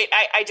think. Oh, wait.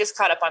 I just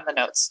caught up on the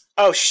notes.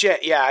 Oh,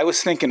 shit. Yeah, I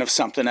was thinking of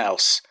something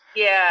else.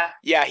 Yeah.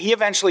 Yeah, he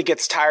eventually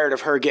gets tired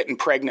of her getting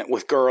pregnant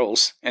with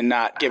girls and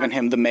not giving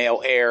him the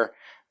male heir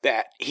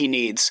that he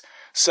needs.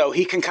 So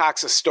he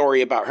concocts a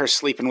story about her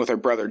sleeping with her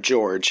brother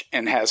George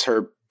and has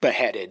her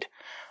beheaded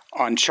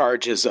on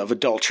charges of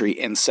adultery,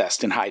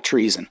 incest, and high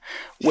treason.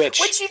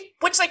 Which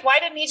like, why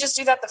didn't he just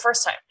do that the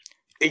first time?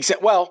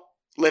 Well,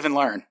 live and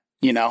learn,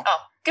 you know? Oh,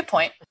 good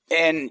point.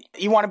 And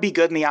you want to be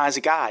good in the eyes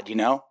of God, you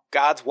know?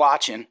 God's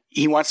watching.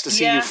 He wants to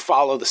see you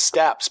follow the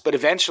steps, but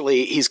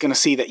eventually he's going to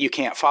see that you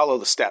can't follow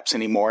the steps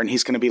anymore, and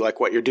he's going to be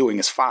like, what you're doing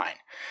is fine.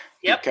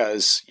 Yep.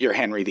 Because you're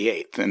Henry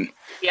VIII, and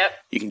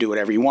you can do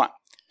whatever you want.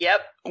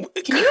 Yep.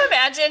 Can you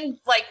imagine,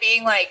 like,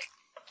 being like,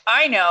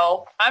 I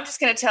know, I'm just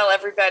going to tell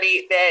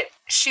everybody that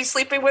she's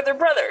sleeping with her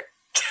brother.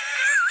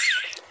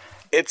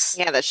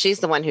 That she's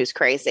the one who's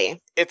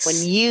crazy. It's when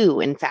you,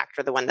 in fact,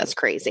 are the one that's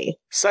crazy.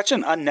 Such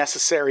an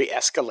unnecessary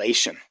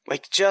escalation.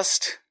 Like,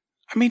 just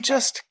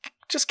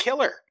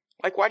kill her.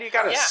 Like, why do you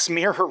got to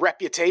smear her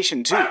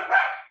reputation too?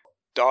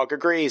 Dog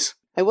agrees.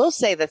 I will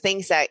say the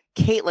things that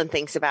Caitlin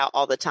thinks about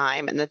all the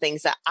time and the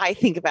things that I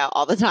think about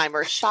all the time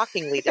are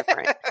shockingly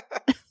different.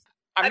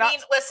 I mean,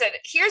 listen,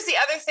 here's the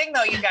other thing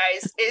though, you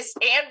guys, is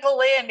Anne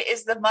Boleyn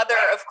is the mother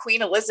of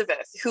Queen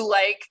Elizabeth, who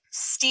like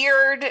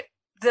steered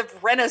the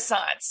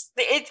Renaissance.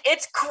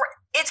 It's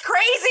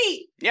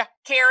crazy. Yeah.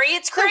 Kari,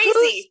 it's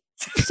crazy.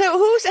 So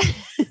who's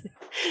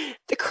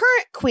the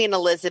current Queen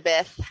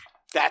Elizabeth?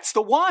 That's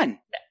the one.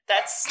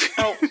 That's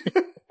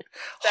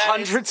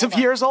hundreds of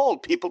years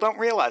old. People don't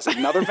realize it.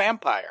 Another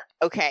vampire.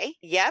 Okay.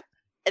 Yep.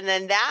 And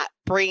then that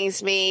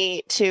brings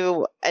me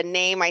to a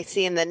name I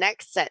see in the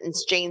next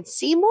sentence, Jane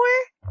Seymour.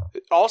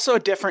 Also a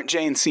different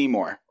Jane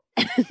Seymour.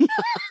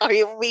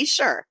 Are we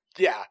sure?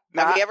 Yeah.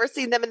 Have you ever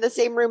seen them in the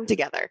same room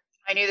together?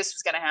 I knew this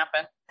was going to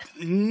happen.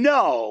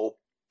 No,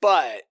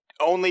 but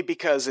only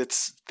because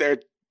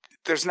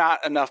there's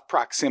not enough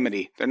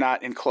proximity. They're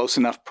not in close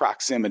enough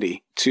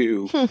proximity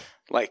to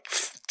like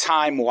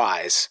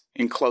time-wise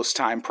in close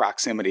time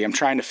proximity. I'm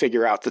trying to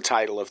figure out the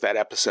title of that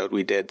episode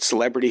we did.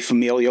 Celebrity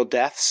familial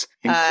deaths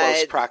in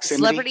close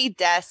proximity. Celebrity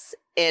deaths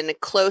in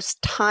close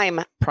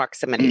time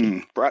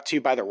proximity. Brought to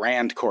you by the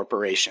Rand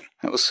Corporation.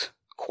 That was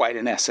quite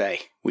an essay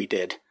we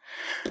did.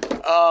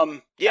 Yeah.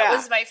 That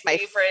was my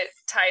favorite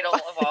title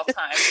of all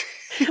time.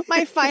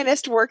 My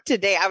finest work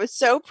today. I was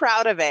so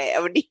proud of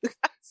it. When you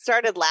guys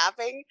started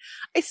laughing,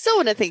 I still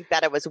want to think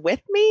that it was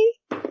with me.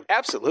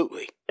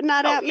 Absolutely.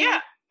 Not at me. Yeah.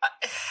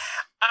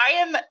 I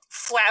am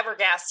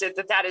flabbergasted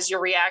that is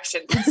your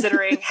reaction,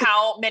 considering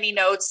how many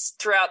notes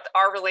throughout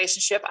our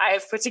relationship I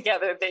have put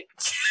together that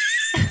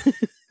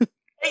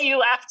you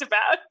laughed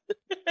about.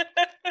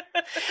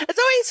 It's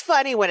always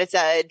funny when it's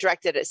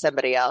directed at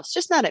somebody else,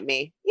 just not at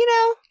me, you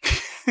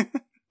know?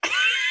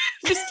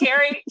 Just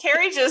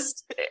Kari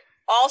just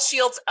all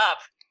shields up.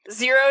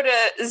 0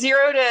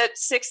 to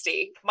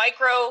 60.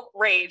 Micro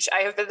rage.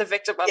 I have been the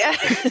victim of it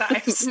many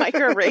times.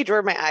 Micro rage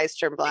where my eyes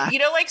turn black. You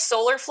know, like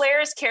solar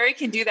flares, Kari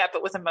can do that,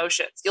 but with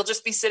emotions. You'll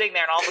just be sitting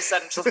there and all of a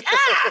sudden she's like,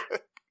 ah!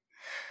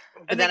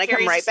 And then I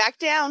come right back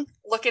down.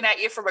 Looking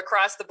at you from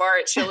across the bar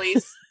at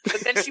Chili's. But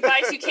then she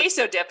buys you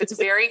queso dip. It's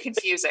very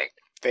confusing.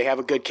 They have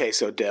a good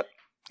queso dip.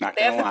 Not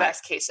They gonna have the lie.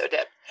 best queso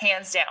dip.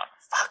 Hands down.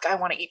 Fuck, I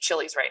want to eat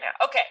Chili's right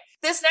now. Okay.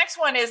 This next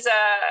one is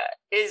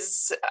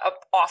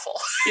awful.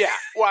 Yeah.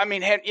 Well, I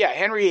mean,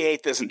 Henry VIII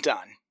isn't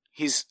done.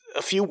 He's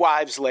a few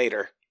wives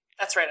later.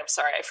 That's right. I'm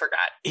sorry. I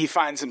forgot. He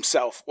finds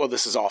himself, well,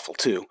 this is awful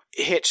too,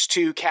 hitched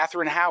to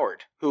Catherine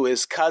Howard, who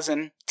is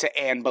cousin to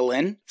Anne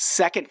Boleyn,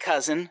 second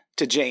cousin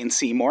to Jane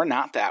Seymour,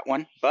 not that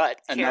one, but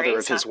Kari, another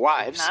of his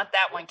wives. Not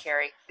that one,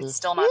 Kari. It's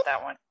still not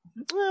that one.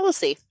 Well, we'll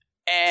see.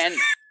 And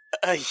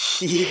a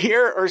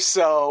year or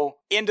so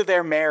into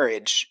their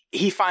marriage,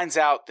 he finds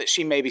out that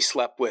she maybe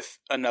slept with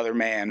another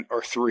man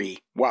or three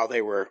while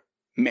they were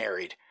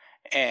married.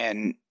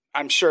 And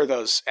I'm sure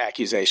those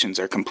accusations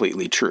are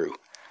completely true.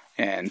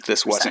 And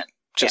this wasn't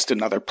just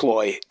another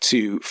ploy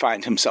to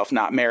find himself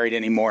not married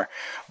anymore.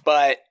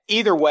 But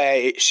either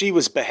way, she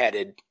was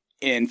beheaded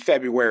in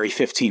February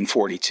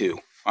 1542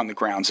 on the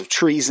grounds of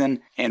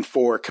treason and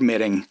for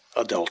committing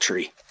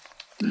adultery.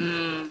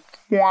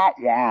 Wah,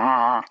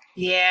 wah.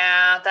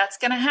 Yeah, that's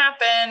going to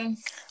happen.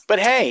 But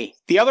hey,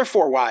 the other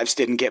four wives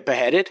didn't get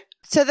beheaded.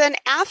 So then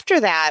after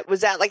that,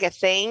 was that like a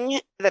thing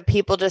that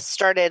people just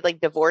started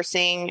like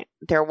divorcing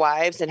their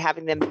wives and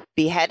having them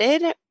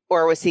beheaded?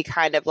 Or was he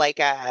kind of like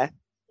a...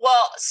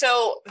 Well,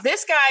 so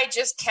this guy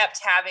just kept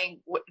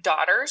having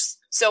daughters.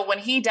 So when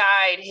he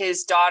died,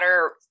 his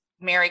daughter,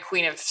 Mary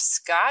Queen of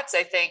Scots,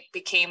 I think,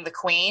 became the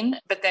queen.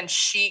 But then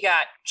she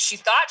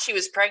thought she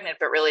was pregnant,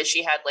 but really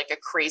she had like a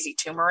crazy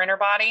tumor in her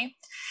body.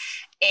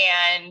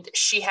 And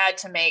she had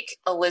to make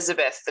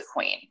Elizabeth the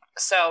queen.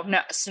 So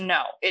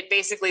no. It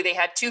basically, they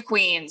had two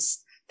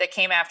queens that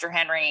came after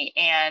Henry.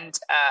 And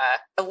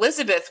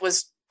Elizabeth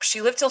she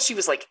lived till she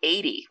was like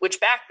 80, which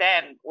back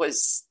then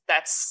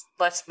that's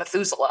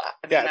Methuselah.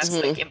 I mean, that's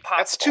like impossible.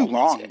 That's too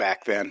long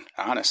back then,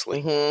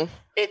 honestly. Mm-hmm.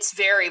 It's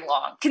very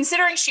long,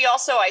 considering she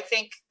also, I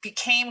think,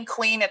 became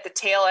queen at the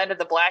tail end of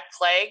the Black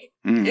Plague.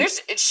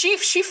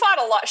 She fought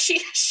a lot. She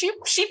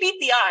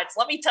beat the odds.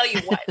 Let me tell you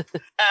what.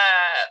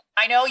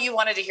 I know you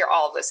wanted to hear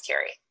all of this,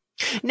 Kari.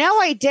 No,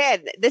 I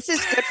did. This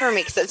is good for me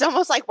because it's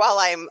almost like while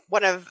I'm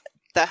one of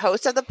the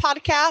hosts of the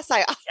podcast,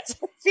 I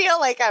also feel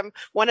like I'm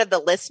one of the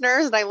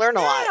listeners and I learn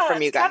a lot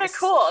from you guys. It's kind of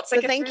cool. It's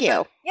like thank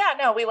you.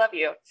 We love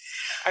you.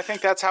 I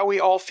think that's how we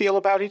all feel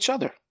about each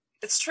other.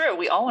 It's true.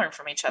 We all learn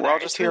from each other. We're all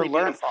just here to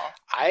learn. Beautiful.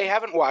 I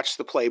haven't watched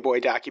the Playboy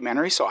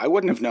documentary, so I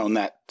wouldn't have known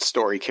that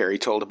story Kari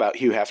told about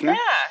Hugh Hefner.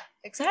 Yeah,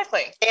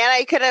 exactly. And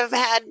I could have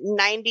had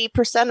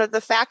 90% of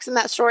the facts in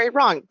that story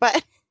wrong,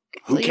 but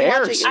who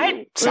cares?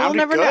 It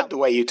sounded good the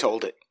way you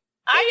told it.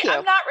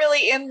 I'm not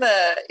really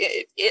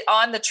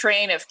on the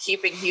train of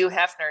keeping Hugh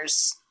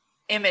Hefner's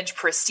image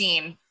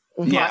pristine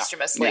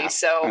posthumously,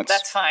 so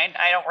that's fine.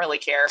 I don't really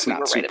care if we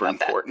were right about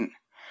important.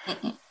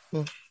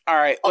 All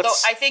right. Although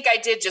I think I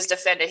did just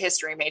offend a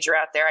history major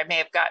out there. I may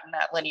have gotten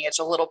that lineage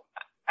a little.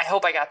 I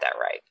hope I got that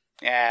right.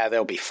 Yeah,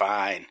 they'll be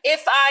fine.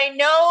 If I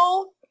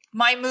know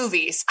my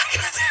movies, I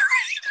got that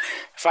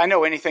right. If I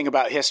know anything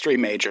about history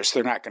majors,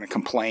 they're not going to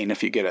complain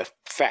if you get a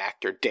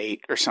fact or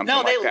date or something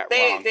like that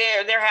wrong.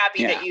 They're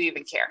happy that you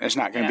even care. There's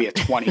not going to be a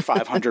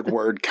 2,500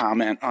 word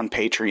comment on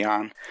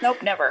Patreon.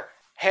 Nope, never.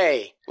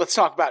 Hey, let's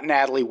talk about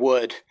Natalie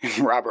Wood and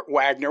Robert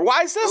Wagner.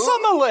 Why is this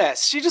on the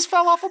list? She just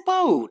fell off a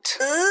boat.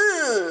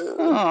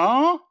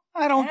 Oh,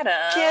 I don't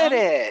get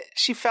it.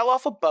 She fell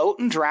off a boat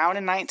and drowned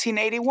in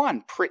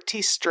 1981.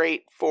 Pretty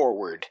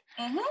straightforward,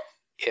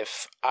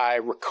 if I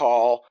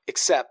recall,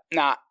 except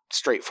not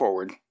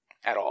straightforward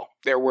at all.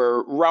 There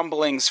were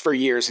rumblings for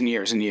years and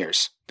years and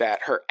years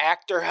that her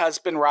actor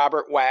husband,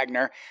 Robert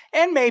Wagner,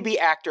 and maybe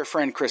actor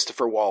friend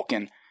Christopher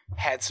Walken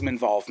had some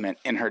involvement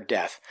in her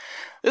death.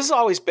 This has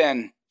always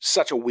been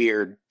such a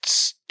weird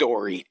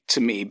story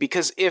to me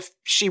because if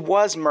she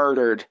was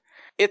murdered,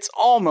 it's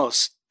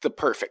almost the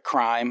perfect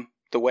crime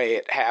the way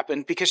it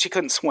happened because she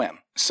couldn't swim.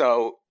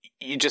 So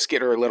you just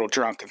get her a little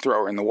drunk and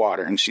throw her in the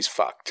water and she's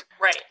fucked.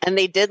 Right. And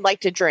they did like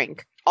to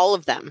drink. All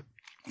of them.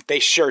 They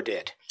sure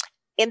did.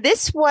 And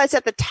this was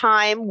at the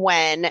time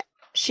when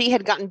she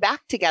had gotten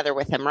back together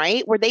with him,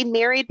 right? Were they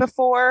married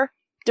before,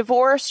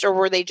 divorced, or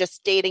were they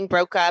just dating,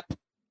 broke up,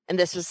 and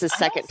this was the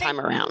second time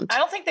around? I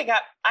don't think they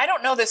got, I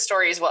don't know this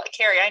story as well.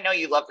 Carrie, I know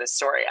you love this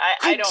story.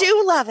 I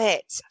do love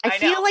it. I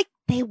feel like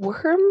they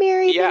were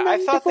married. Yeah, and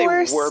then I thought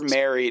divorced. they were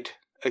married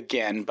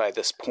again by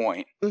this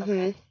point.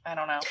 Mm-hmm. I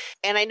don't know.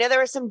 And I know there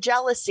was some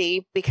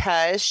jealousy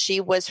because she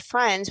was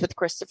friends with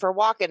Christopher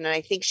Walken, and I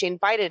think she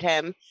invited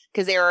him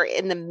because they were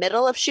in the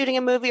middle of shooting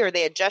a movie or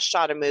they had just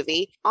shot a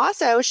movie.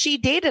 Also, she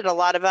dated a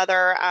lot of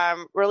other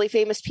really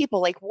famous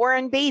people like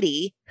Warren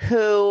Beatty,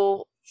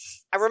 who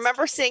I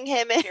remember seeing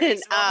him in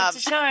to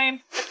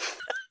shine.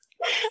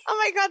 Oh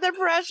my God, the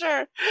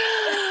pressure.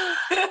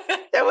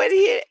 So when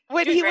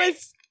he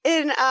was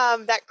in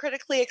that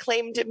critically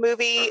acclaimed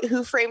movie,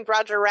 Who Framed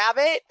Roger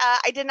Rabbit,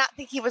 I did not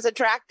think he was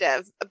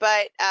attractive.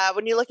 But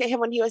when you look at him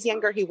when he was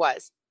younger, he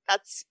was.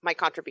 That's my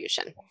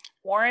contribution.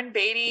 Warren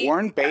Beatty.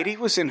 Warren Beatty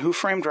was in Who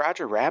Framed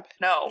Roger Rabbit?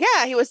 No.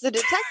 Yeah, he was the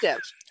detective.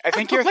 I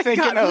think you're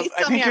thinking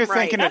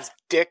of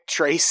Dick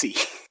Tracy.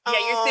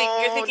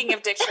 Yeah, you're thinking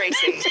of Dick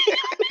Tracy.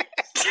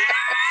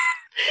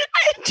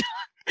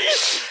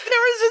 There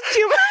was just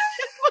too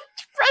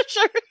much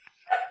pressure.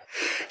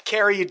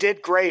 Kari, you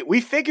did great. We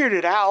figured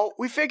it out.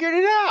 And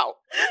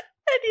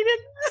you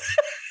didn't.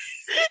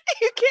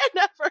 You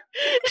can't ever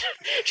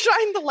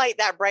shine the light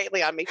that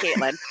brightly on me,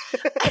 Caitlin.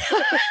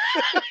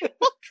 I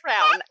will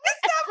drown.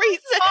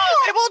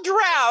 I will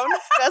drown,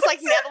 just like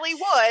Natalie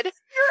would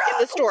in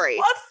the story.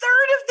 A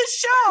third of the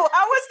show.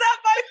 How was that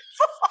my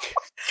fault?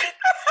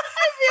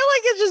 I feel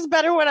like it's just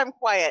better when I'm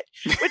quiet,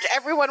 which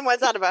everyone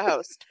was out of a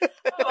host. Oh,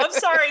 I'm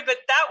sorry, but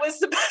that was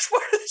the best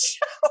part of the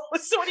show.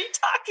 So what are you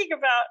talking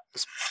about?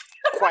 It's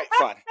quite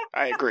fun.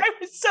 I agree. I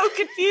was so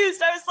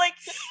confused. I was like,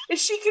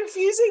 is she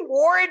confusing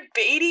Warren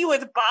Beatty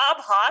with Bob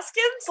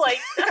Hoskins? Like,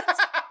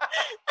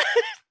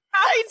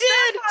 I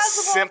did.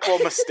 Simple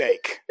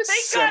mistake.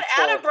 Thank God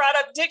Adam brought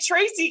up Dick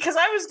Tracy because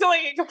I was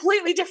going a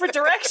completely different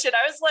direction.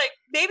 I was like,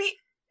 maybe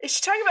is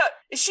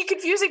she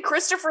confusing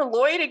Christopher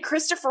Lloyd and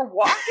Christopher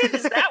Walken?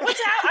 Is that what's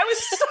happening? I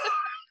was so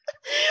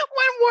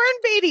when Warren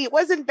Beatty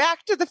was in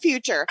Back to the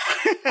Future.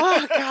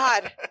 Oh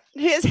God,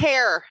 his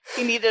hair.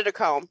 He needed a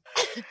comb.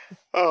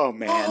 Oh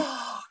man.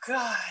 Oh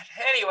God.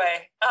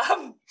 Anyway,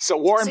 so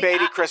Warren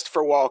Beatty,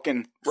 Christopher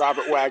Walken,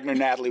 Robert Wagner,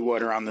 Natalie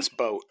Wood are on this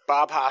boat.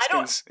 Bob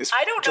Hoskins is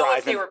I don't driving. know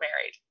if they were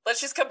married.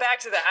 Let's just come back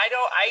to that.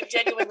 I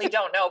genuinely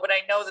don't know, but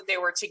I know that they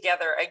were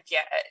together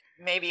again,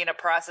 maybe in a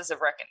process of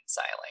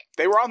reconciling.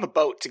 They were on the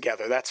boat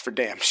together. That's for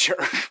damn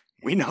sure.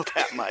 We know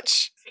that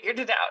much. Figured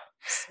it out.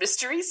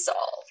 Mystery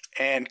solved.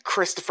 And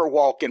Christopher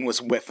Walken was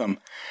with them.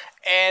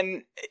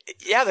 And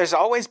yeah, there's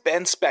always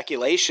been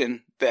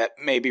speculation that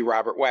maybe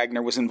Robert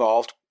Wagner was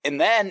involved.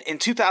 And then in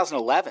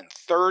 2011,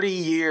 30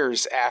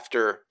 years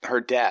after her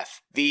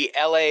death, the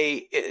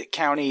LA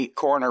County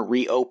coroner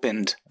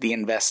reopened the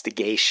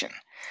investigation.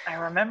 I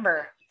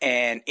remember.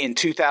 And in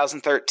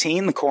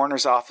 2013, the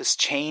coroner's office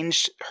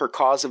changed her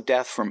cause of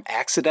death from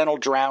accidental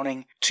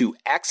drowning to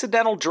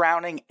accidental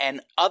drowning and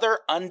other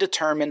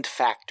undetermined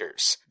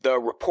factors. The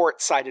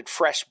report cited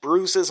fresh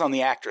bruises on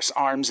the actress'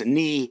 arms and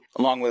knee,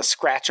 along with a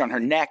scratch on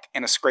her neck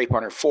and a scrape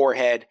on her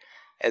forehead,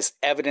 as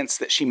evidence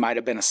that she might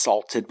have been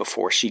assaulted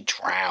before she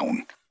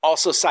drowned.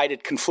 Also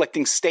cited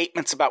conflicting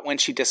statements about when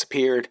she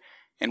disappeared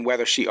and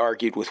whether she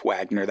argued with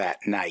Wagner that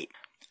night.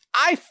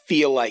 I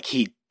feel like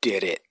he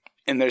did it.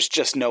 And there's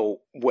just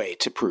no way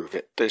to prove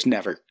it. There's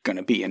never going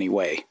to be any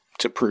way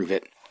to prove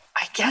it.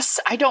 I guess,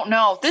 I don't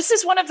know. This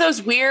is one of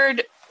those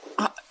weird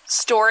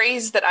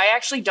stories that I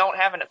actually don't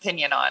have an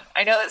opinion on.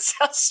 I know that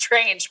sounds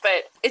strange,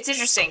 but it's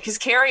interesting because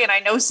Kari and I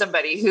know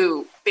somebody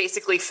who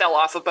basically fell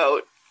off a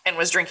boat and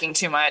was drinking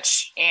too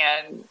much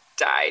and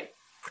died.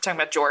 We're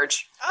talking about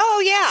George.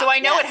 Oh, yeah. So I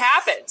know it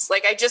happens.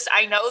 Like,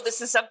 I know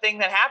this is something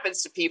that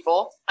happens to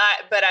people,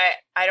 but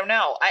I don't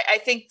know. I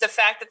think the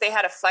fact that they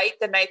had a fight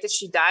the night that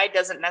she died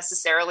doesn't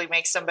necessarily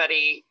make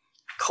somebody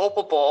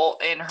culpable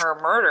in her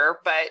murder,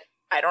 but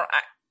I don't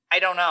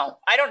know.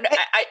 I don't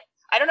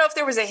know if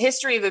there was a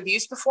history of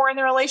abuse before in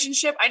the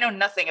relationship. I know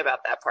nothing about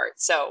that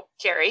part. So,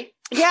 Kari?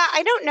 Yeah,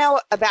 I don't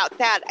know about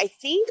that. I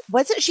think,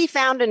 wasn't she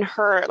found in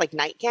her, like,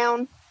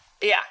 nightgown?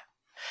 Yeah.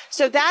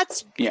 So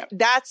that's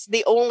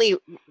the only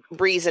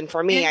reason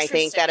for me, I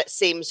think, that it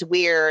seems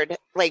weird.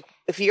 Like,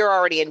 if you're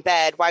already in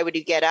bed, why would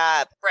you get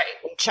up,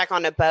 and check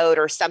on a boat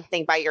or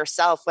something by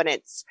yourself when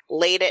it's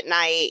late at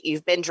night,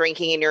 you've been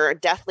drinking, and you're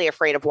deathly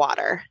afraid of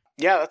water?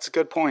 Yeah, that's a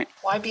good point.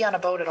 Why be on a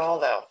boat at all,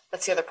 though?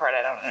 That's the other part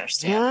I don't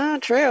understand. Yeah,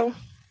 true.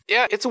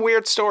 Yeah, it's a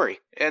weird story,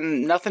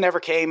 and nothing ever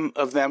came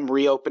of them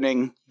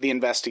reopening the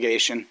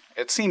investigation.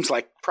 It seems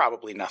like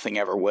probably nothing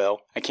ever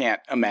will. I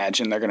can't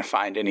imagine they're going to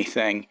find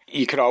anything.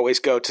 You could always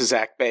go to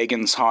Zach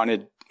Bagans'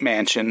 haunted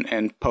mansion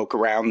and poke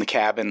around the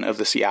cabin of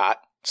this yacht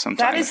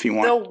sometime if you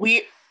want.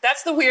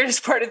 That's the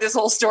weirdest part of this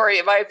whole story,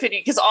 in my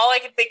opinion, because all I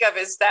can think of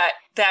is that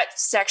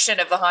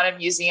section of the Haunted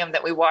Museum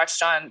that we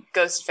watched on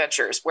Ghost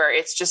Adventures, where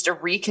it's just a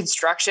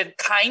reconstruction,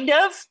 kind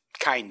of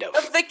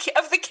of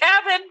the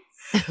cabin.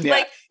 Yeah.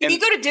 Like if you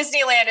go to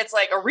Disneyland, it's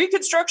like a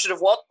reconstruction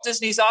of Walt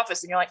Disney's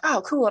office, and you're like,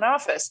 oh, cool, an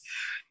office.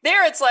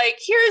 There, it's like,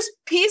 here's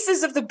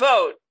pieces of the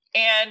boat,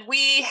 and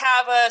we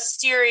have a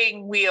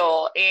steering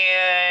wheel,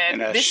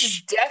 and this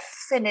is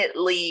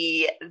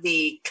definitely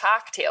the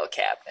cocktail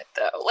cabinet,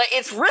 though. Like,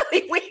 it's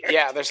really weird.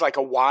 Yeah, there's like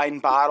a wine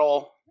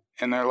bottle.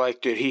 And they're like,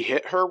 did he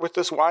hit her with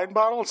this wine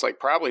bottle? It's like,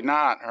 probably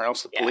not, or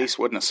else the police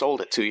wouldn't have sold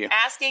it to you.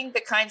 Asking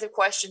the kinds of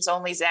questions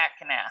only Zach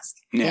can ask.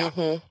 Yeah.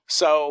 Mm-hmm.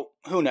 So,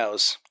 who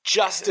knows?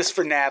 Justice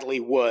for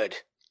Natalie Wood.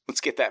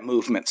 Let's get that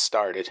movement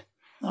started.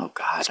 Oh,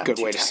 God, it's a good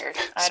way to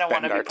I don't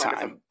want to be part time. of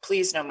them.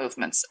 Please, no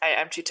movements.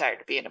 I'm too tired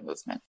to be in a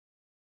movement.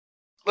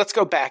 Let's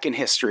go back in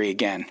history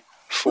again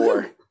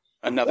for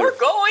another... We're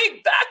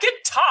going back in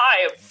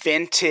time!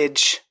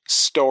 Vintage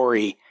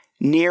story.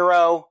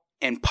 Nero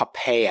and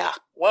Poppaea.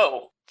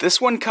 Whoa. This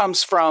one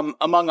comes from,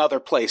 among other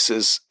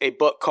places, a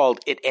book called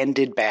It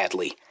Ended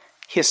Badly,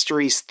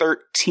 History's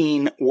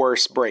 13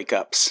 Worst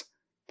Breakups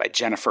by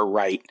Jennifer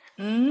Wright.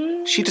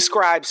 She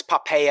describes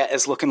Poppaea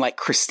as looking like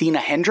Christina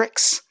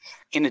Hendricks,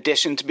 in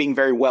addition to being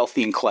very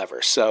wealthy and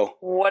clever. So,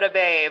 what a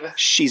babe.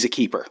 She's a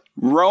keeper.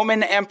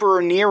 Roman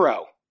Emperor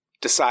Nero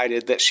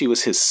decided that she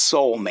was his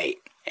soulmate.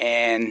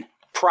 And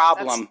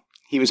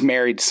he was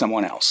married to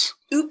someone else.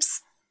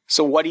 Oops.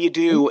 So what do you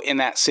do in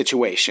that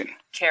situation?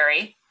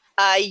 Kari?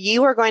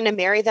 You are going to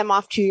marry them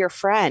off to your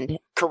friend.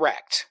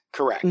 Correct.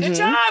 Good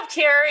job,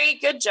 Kari.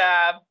 Good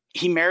job.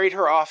 He married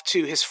her off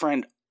to his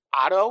friend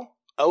Otho,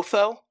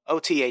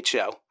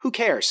 O-T-H-O. Who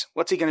cares?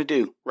 What's he going to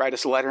do? Write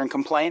us a letter and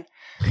complain?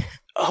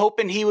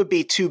 Hoping he would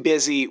be too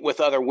busy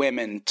with other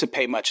women to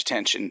pay much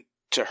attention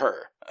to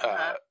her.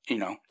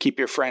 Keep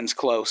your friends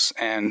close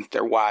and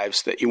their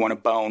wives that you want to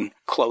bone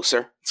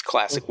closer. It's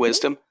classic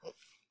wisdom.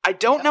 I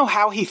don't know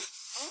how he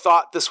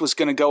thought this was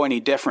going to go any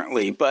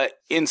differently, but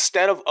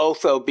instead of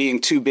Otho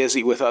being too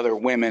busy with other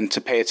women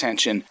to pay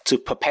attention to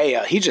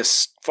Poppaea, he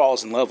just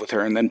falls in love with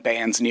her and then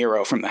bans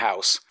Nero from the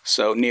house.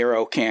 So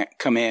Nero can't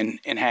come in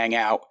and hang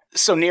out.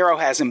 So Nero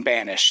has him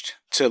banished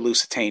to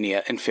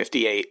Lusitania in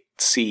 58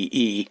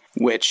 CE,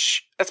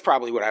 which that's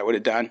probably what I would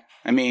have done.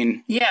 I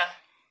mean...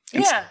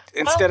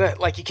 Instead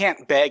of, you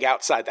can't beg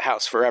outside the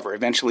house forever.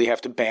 Eventually you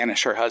have to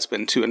banish her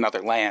husband to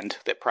another land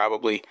that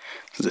probably,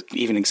 does it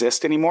even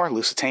exist anymore?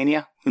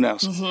 Lusitania? Who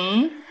knows?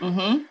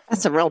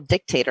 That's some real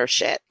dictator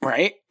shit.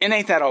 Right? And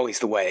ain't that always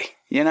the way,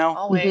 you know?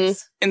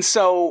 Always. And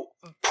so,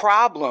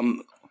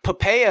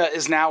 Poppaea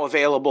is now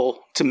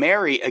available to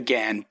marry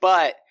again,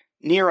 but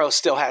Nero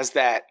still has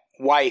that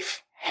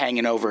wife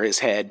hanging over his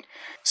head.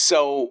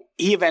 So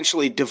he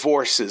eventually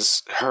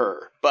divorces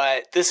her.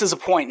 But this is a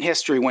point in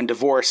history when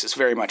divorce is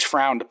very much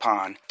frowned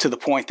upon, to the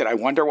point that I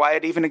wonder why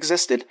it even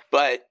existed.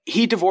 But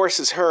he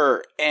divorces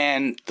her,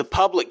 and the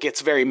public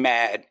gets very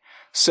mad.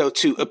 So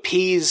to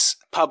appease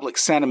public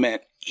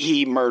sentiment,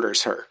 he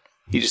murders her.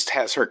 He just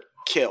has her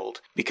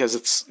killed because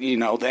it's,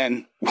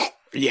 then, are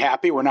you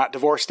happy? We're not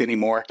divorced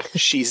anymore.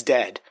 She's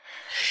dead.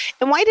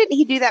 And why didn't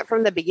he do that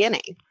from the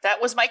beginning?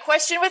 That was my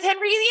question with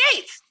Henry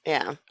VIII.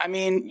 Yeah. I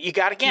mean, you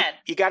got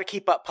to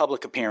keep up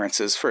public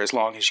appearances for as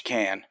long as you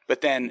can. But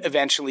then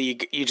eventually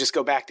you just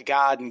go back to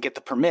God and get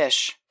the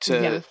permission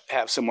to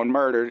have someone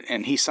murdered,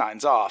 and he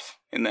signs off.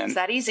 And then it's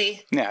that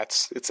easy. Yeah,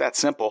 it's that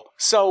simple.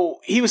 So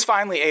he was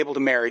finally able to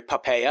marry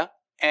Poppaea,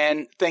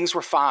 and things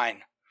were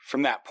fine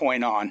from that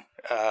point on.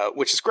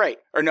 Which is great.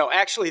 Or no,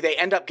 actually, they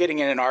end up getting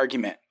in an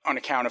argument on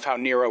account of how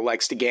Nero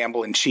likes to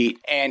gamble and cheat,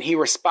 and he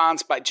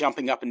responds by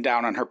jumping up and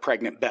down on her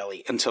pregnant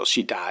belly until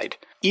she died.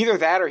 Either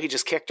that or he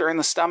just kicked her in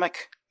the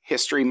stomach.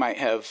 History might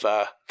have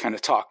kind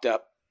of talked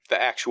up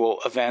the actual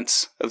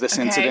events of this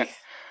incident.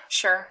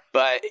 Sure.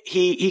 But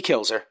he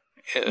kills her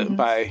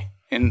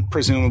and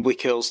presumably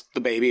kills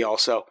the baby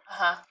also.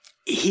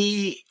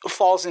 He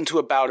falls into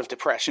a bout of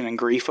depression and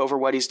grief over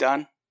what he's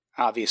done.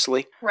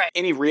 Obviously. Right.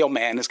 Any real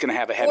man is going to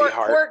have a heavy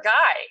heart. Poor guy.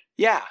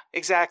 Yeah,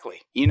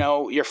 exactly.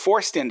 You're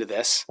forced into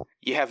this.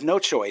 You have no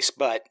choice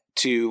but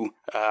to,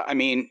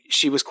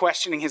 she was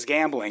questioning his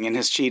gambling and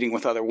his cheating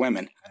with other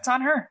women. That's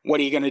on her.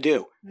 What are you going to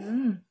do?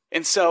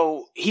 And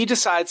so he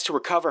decides to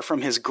recover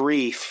from his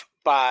grief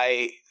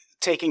by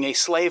taking a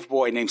slave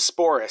boy named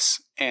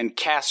Sporus and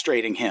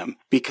castrating him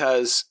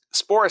because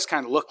Sporus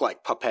kind of looked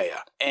like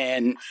Poppaea.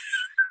 And...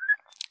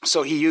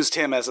 so he used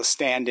him as a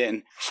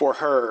stand-in for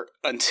her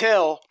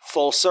until,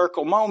 full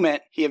circle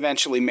moment, he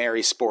eventually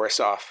marries Sporus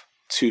off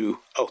to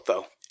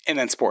Otho. And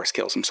then Sporus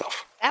kills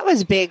himself. That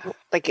was big,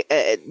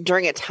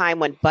 during a time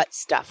when butt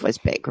stuff was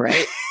big,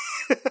 right?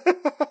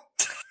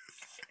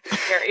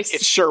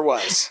 It sure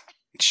was.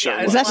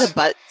 Was that the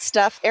butt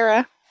stuff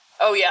era?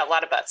 Oh, yeah, a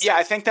lot of butt stuff. Yeah,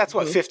 I think that's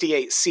what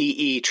 58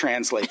 CE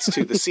translates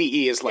to. The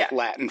CE is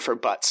Latin for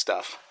butt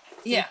stuff.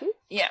 Yeah,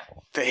 yeah.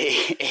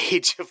 The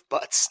age of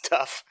butt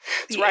stuff.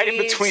 It's right in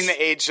between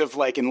the age of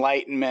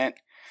Enlightenment,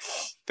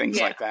 things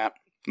like that.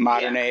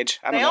 Modern age.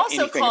 I don't know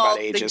anything about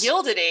ages. They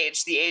also called the Gilded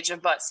Age the age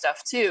of butt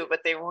stuff too, but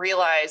they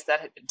realized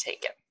that had been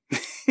taken.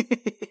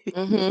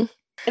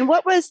 And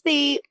what was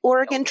the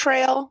Oregon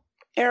Trail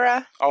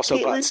era? Also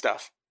Caitlin? butt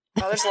stuff.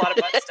 Oh, there's a lot of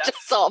butt stuff.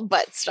 Just all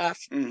butt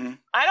stuff. Mm-hmm.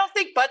 I don't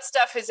think butt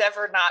stuff has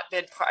ever not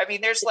been I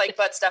mean, there's like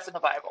butt stuff in the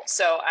Bible.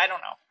 So I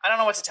don't know. I don't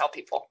know what to tell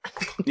people.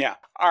 Yeah.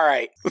 All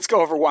right. Let's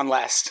go over one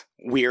last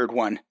weird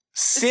one.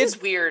 This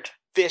is weird.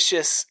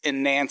 Vicious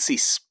and Nancy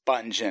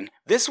Spungen.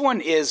 This one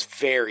is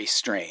very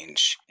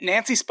strange.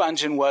 Nancy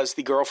Spungen was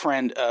the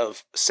girlfriend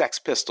of Sex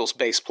Pistols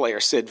bass player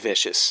Sid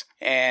Vicious.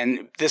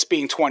 And this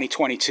being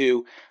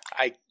 2022,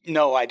 I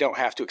know I don't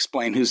have to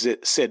explain who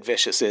Sid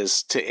Vicious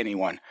is to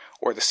anyone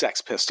or the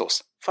Sex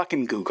Pistols.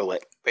 Fucking Google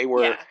it. They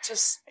were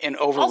an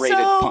overrated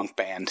punk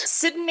band.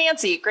 Sid and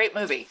Nancy, great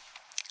movie.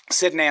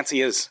 Sid and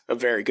Nancy is a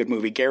very good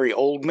movie. Gary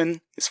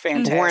Oldman is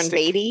fantastic. Warren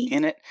Beatty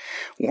in it.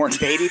 Warren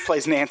Beatty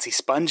plays Nancy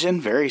Spungen.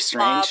 Very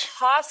strange. Bob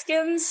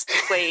Hoskins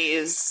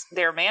plays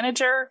their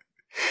manager.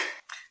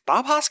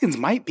 Bob Hoskins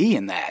might be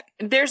in that.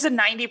 There's a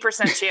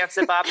 90% chance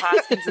that Bob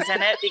Hoskins is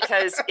in it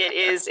because it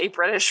is a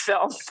British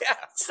film. Yeah,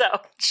 so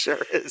sure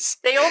is.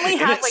 They only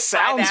have like 5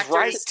 sounds actors.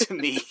 Right to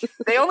me.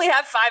 They only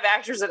have 5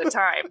 actors at a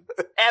time,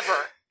 ever.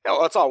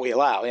 Oh, that's all we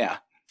allow. Yeah.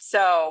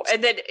 So,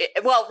 and then,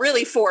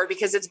 really 4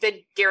 because it's been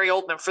Gary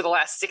Oldman for the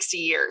last 60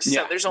 years.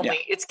 So there's only,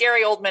 it's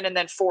Gary Oldman and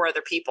then 4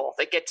 other people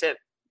that get to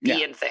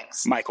be in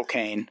things. Michael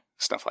Caine,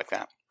 stuff like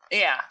that.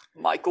 Yeah.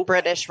 Michael.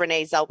 British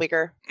Renee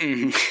Zellweger.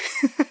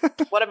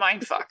 Mm-hmm. What a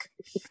mindfuck.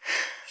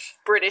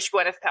 British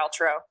Gwyneth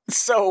Paltrow.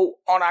 So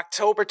on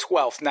October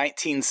 12th,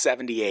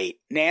 1978,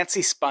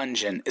 Nancy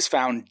Spungen is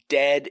found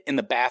dead in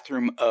the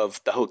bathroom of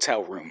the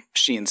hotel room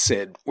she and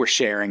Sid were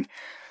sharing.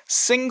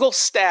 Single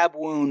stab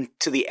wound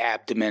to the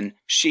abdomen.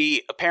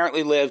 She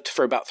apparently lived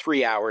for about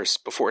 3 hours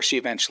before she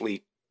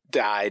eventually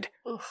died.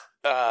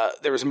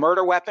 There was a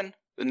murder weapon.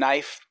 The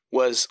knife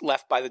was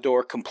left by the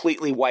door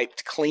completely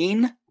wiped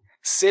clean.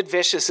 Sid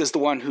Vicious is the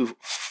one who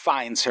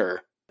finds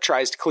her,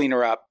 tries to clean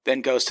her up,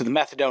 then goes to the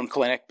methadone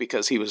clinic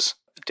because he was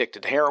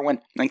addicted to heroin,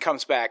 then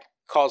comes back,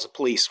 calls the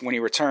police. When he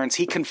returns,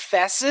 he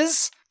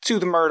confesses to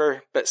the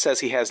murder, but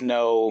says he has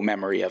no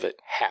memory of it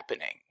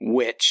happening,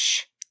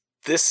 which...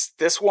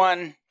 This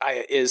one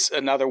is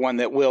another one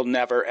that will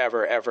never,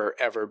 ever, ever,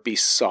 ever be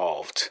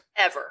solved.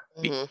 Ever.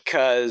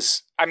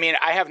 Because, I mean,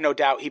 I have no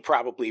doubt he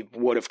probably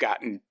would have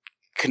gotten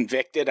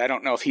convicted. I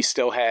don't know if he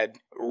still had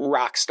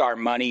rock star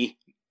money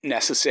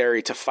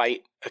necessary to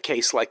fight a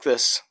case like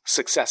this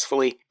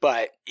successfully.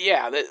 But,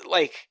 yeah,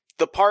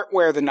 the part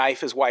where the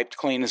knife is wiped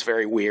clean is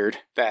very weird.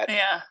 That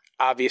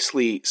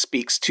obviously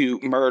speaks to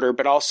murder,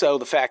 but also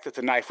the fact that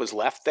the knife was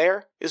left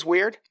there is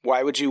weird.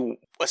 Why would you,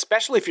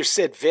 especially if you're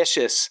Sid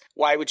Vicious,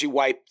 why would you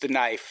wipe the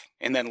knife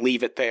and then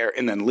leave it there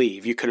and then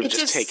leave? You could have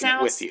just taken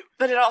it with you.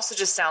 But it also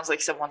just sounds like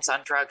someone's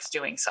on drugs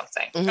doing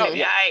something. Mm-hmm. Oh,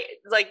 yeah.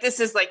 This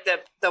is like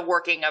the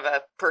working of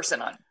a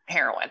person on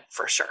heroin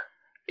for sure.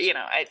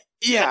 That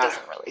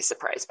doesn't really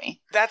surprise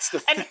me. That's the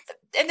thing.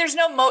 And there's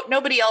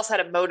nobody else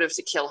had a motive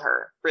to kill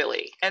her,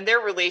 really. And their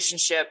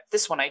relationship,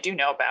 this one I do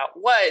know about,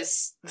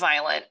 was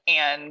violent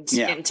and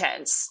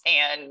intense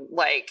and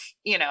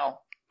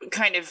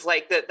kind of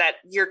like that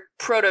your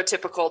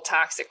prototypical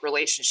toxic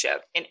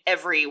relationship in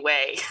every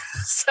way.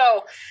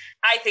 So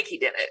I think he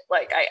did it.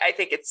 I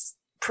think it's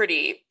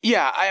pretty.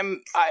 Yeah,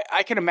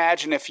 I can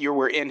imagine if you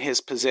were in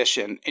his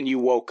position and you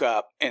woke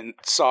up and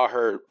saw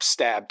her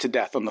stabbed to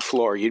death on the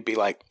floor, you'd be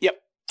like,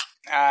 yep,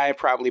 I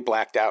probably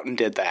blacked out and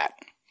did that.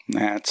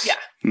 That's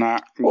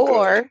not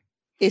Or good.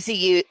 Is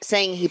he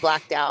saying he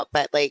blacked out,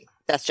 but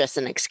that's just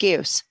an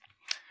excuse?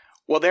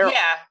 Well, there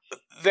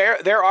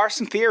are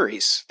some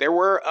theories. There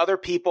were other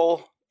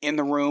people in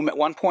the room. At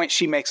one point,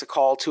 she makes a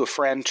call to a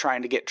friend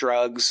trying to get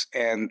drugs,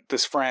 and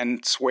this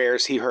friend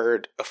swears he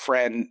heard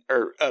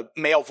a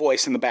male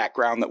voice in the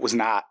background that was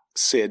not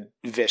Sid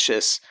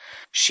Vicious.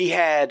 She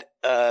had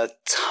a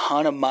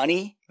ton of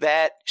money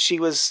that she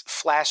was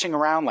flashing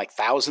around, like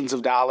thousands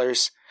of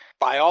dollars.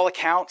 By all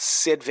accounts,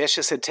 Sid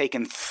Vicious had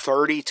taken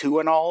 30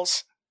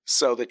 Tuinals,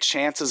 so the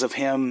chances of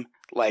him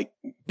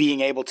being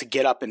able to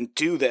get up and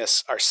do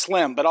this are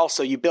slim, but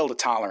also you build a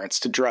tolerance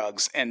to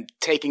drugs, and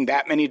taking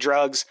that many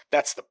drugs,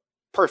 that's the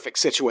perfect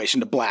situation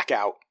to black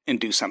out and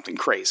do something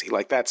crazy.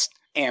 That's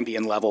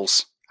Ambien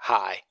levels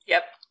high.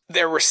 Yep.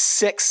 There were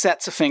 6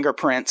 sets of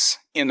fingerprints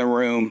in the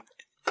room.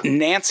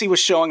 Nancy was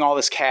showing all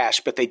this cash,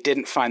 but they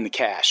didn't find the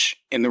cash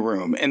in the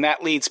room. And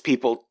that leads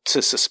people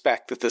to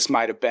suspect that this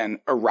might have been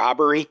a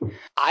robbery.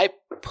 I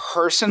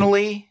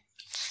personally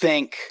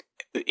think,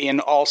 in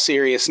all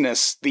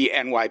seriousness, the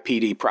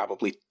NYPD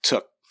probably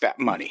took that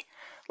money.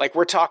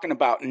 We're talking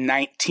about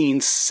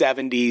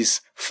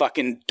 1970s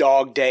fucking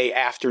dog day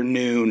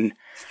afternoon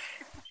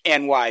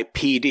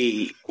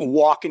NYPD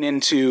walking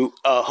into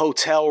a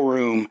hotel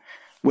room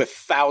with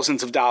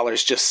thousands of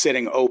dollars just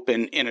sitting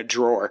open in a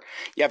drawer.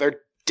 Yeah,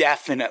 they're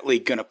definitely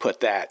going to put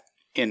that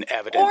in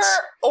evidence.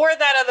 Or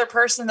that other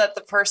person that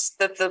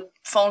the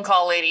phone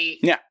call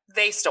lady,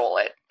 they stole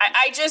it.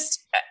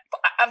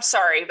 I'm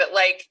sorry, but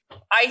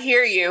I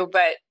hear you,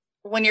 but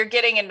when you're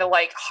getting into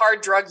hard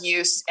drug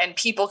use and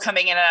people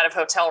coming in and out of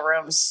hotel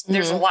rooms,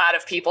 there's a lot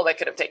of people that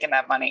could have taken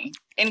that money,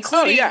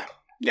 including, I'm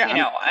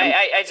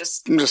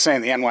just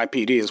saying the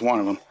NYPD is one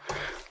of them.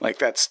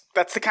 That's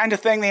the kind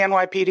of thing the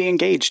NYPD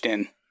engaged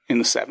in in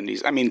the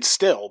 70s. I mean,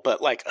 still,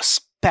 but like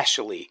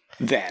especially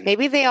then.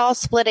 Maybe they all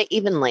split it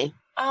evenly.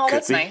 Oh, Could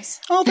that's be. nice.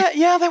 Oh,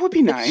 that would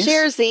be nice.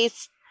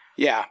 Sharesies.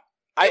 Yeah.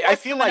 It I was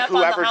feel coming like up on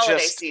the whoever holiday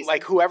just season.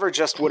 like whoever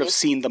just would have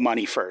seen the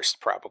money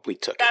first probably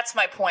took it. That's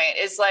my point.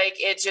 Is like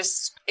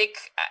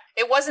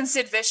it wasn't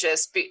Sid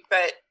Vicious,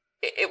 but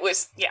it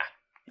was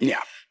Yeah.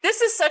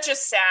 This is such a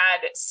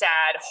sad,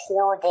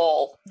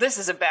 horrible. This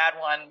is a bad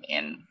one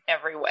in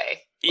every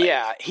way. Like,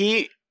 Yeah,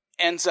 he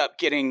ends up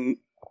getting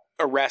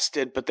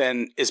arrested, but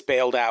then is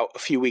bailed out a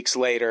few weeks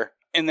later.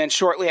 And then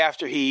shortly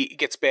after he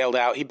gets bailed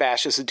out, he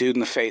bashes a dude in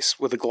the face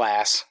with a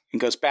glass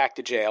and goes back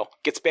to jail.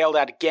 Gets bailed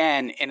out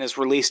again and is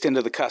released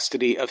into the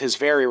custody of his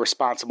very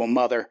responsible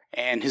mother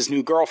and his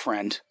new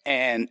girlfriend.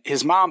 And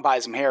his mom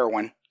buys him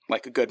heroin,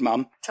 like a good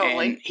mom.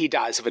 Totally. And he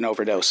dies of an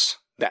overdose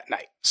that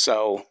night.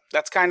 So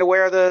that's kind of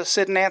where the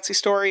Sid and Nancy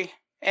story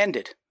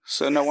ended.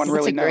 So no one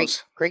really That's a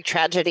knows. Great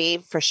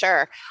tragedy for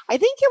sure. I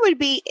think it would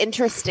be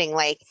interesting.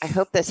 Like, I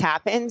hope this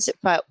happens,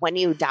 but when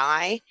you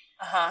die,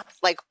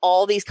 like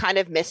all these kind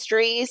of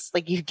mysteries,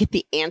 like you get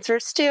the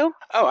answers to,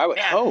 Oh, I would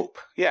hope.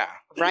 Yeah.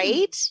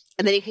 right?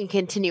 And then you can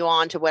continue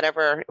on to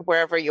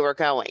wherever you were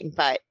going.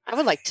 But I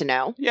would like to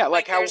know. Yeah,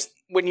 like how there's-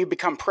 when you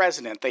become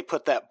president, they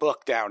put that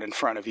book down in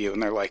front of you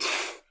and they're like,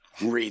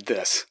 read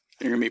this.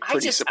 You're going to be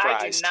pretty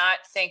surprised. I do not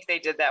think they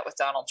did that with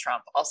Donald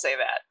Trump. I'll say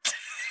that.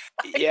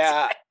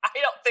 Yeah, I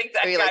don't think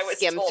that Or you guy like was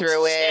skim told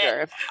through shit. it,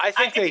 or I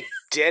think they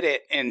did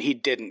it and he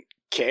didn't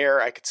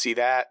care. I could see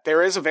that.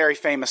 There is a very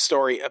famous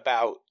story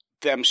about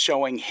them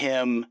showing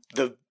him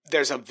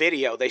there's a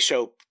video they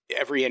show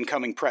every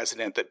incoming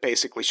president that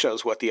basically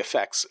shows what the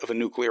effects of a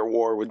nuclear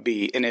war would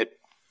be, and it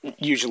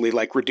usually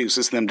like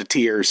reduces them to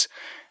tears.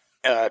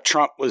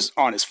 Trump was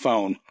on his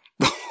phone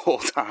the whole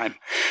time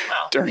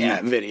during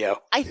that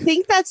video. I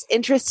think that's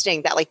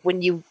interesting that like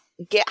when you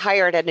get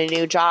hired at a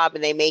new job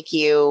and they make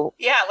you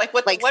like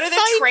what are sign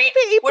the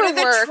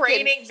paperwork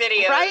training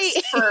videos right.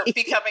 for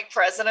becoming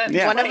president?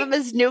 Yeah. One of them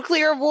is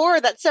nuclear war.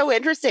 That's so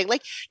interesting.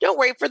 Like, don't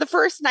worry, for the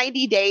first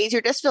 90 days,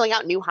 you're just filling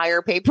out new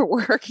hire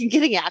paperwork and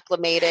getting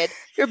acclimated.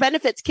 Your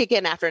benefits kick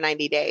in after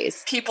 90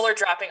 days. People are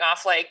dropping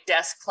off like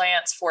desk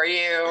plants for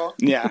you.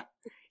 Yeah.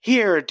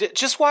 Here,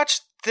 just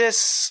watch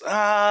this.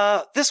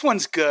 This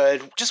one's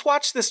good. Just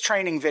watch this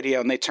training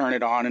video, and they turn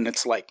it on, and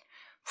it's like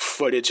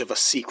footage of a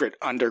secret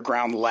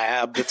underground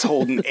lab that's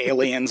holding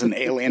aliens and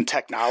alien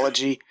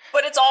technology.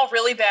 But it's all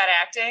really bad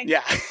acting.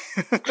 Yeah.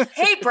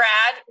 Hey,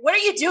 Brad, what are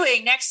you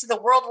doing next to the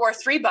World War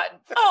III button?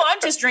 Oh, I'm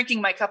just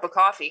drinking my cup of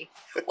coffee.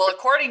 Well,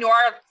 according to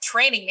our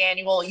training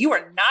manual, you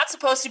are not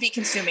supposed to be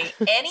consuming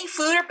any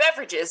food or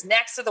beverages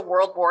next to the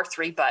World War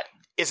III button.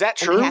 Is that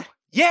true?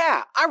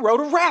 Yeah, I wrote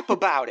a rap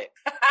about it.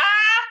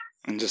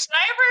 And just Did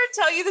I ever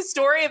tell you the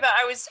story about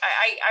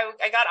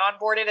I got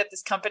onboarded at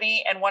this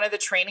company, and one of the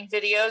training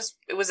videos,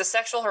 it was a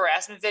sexual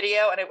harassment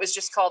video, and it was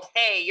just called,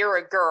 "Hey, you're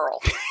a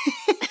girl."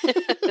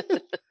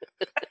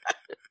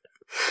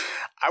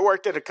 I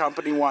worked at a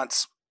company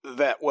once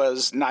that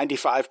was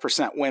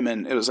 95%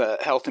 women. It was a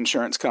health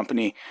insurance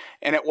company.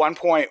 And at one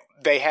point,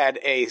 they had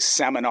a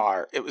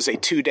seminar. It was a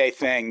 2-day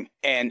thing,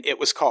 and it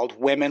was called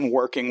Women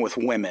Working with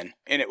Women.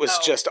 And it was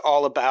just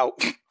all about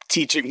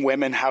teaching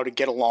women how to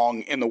get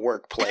along in the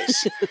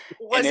workplace.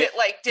 Was it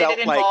like, did it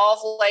involve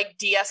like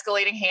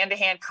de-escalating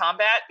hand-to-hand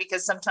combat?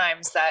 Because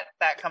sometimes that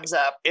comes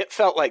up. It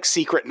felt like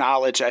secret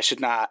knowledge I should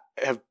not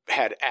have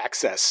had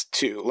access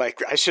to.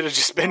 Like, I should have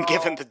just been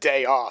given the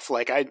day off.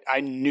 Like, I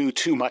knew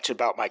too much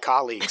about my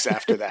colleagues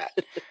after that.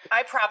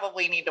 I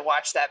probably need to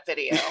watch that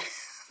video.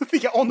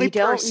 The only You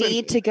don't person...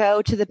 need to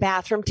go to the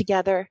bathroom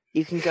together.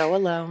 You can go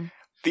alone.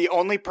 The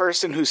only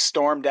person who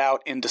stormed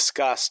out in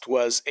disgust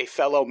was a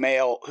fellow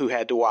male who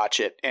had to watch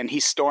it. And he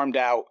stormed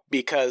out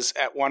because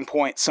at one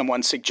point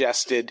someone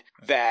suggested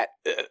that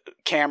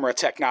camera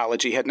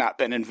technology had not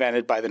been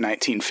invented by the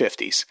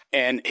 1950s.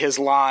 And his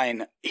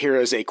line, here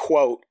is a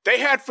quote, "They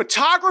had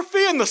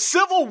photography in the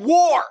Civil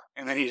War."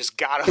 And then he just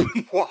got up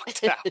and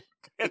walked out.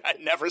 And I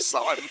never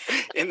saw him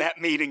in that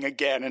meeting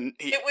again. And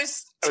I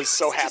was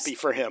so happy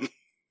for him.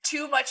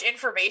 Too much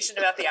information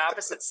about the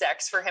opposite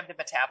sex for him to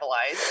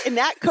metabolize. And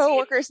that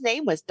coworker's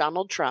name was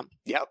Donald Trump.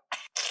 Yep.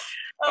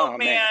 Oh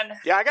man.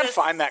 Yeah, I got to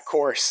find that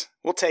course.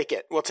 We'll take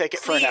it. We'll take it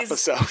for an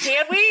episode.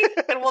 Can we?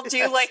 And we'll do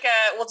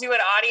we'll do an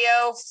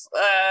audio,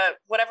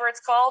 whatever it's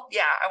called.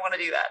 Yeah, I want to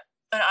do that.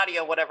 An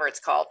audio, whatever it's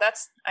called.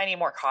 I need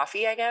more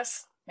coffee, I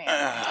guess. Man,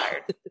 I'm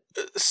tired.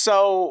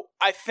 So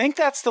I think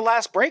that's the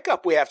last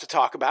breakup we have to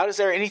talk about. Is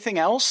there anything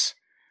else?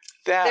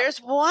 There's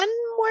one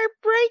more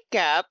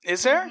breakup.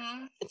 Is there?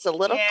 Mm-hmm. It's a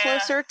little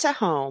closer to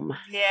home.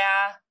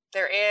 Yeah,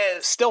 there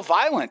is. Still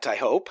violent, I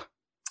hope.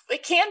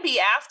 It can be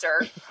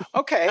after.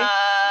 Okay.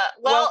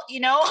 Well,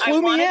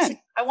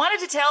 I wanted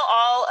to tell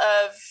all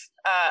of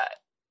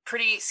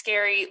Pretty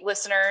Scary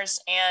listeners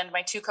and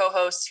my two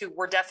co-hosts who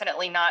were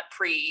definitely not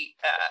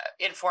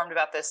informed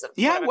about this.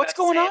 Yeah, what's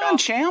going on,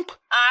 champ?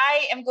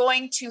 I am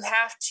going to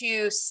have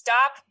to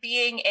stop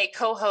being a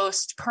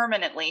co-host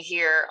permanently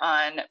here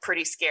on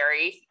Pretty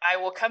Scary. I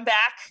will come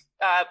back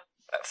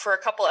for a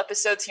couple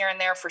episodes here and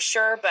there for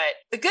sure. But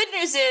the good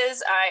news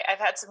is I've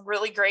had some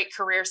really great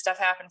career stuff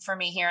happen for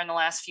me here in the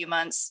last few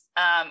months.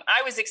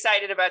 I was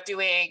excited about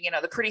doing,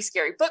 the Pretty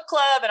Scary Book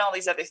Club and all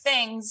these other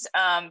things.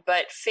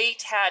 But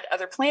fate had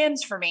other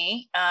plans for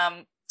me.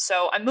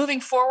 So I'm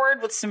moving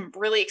forward with some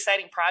really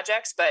exciting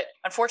projects, but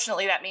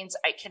unfortunately that means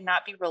I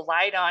cannot be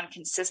relied on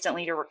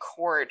consistently to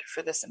record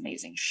for this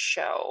amazing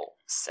show.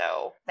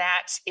 So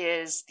that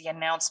is the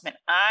announcement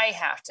I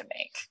have to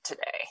make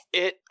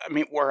today.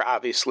 We're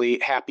obviously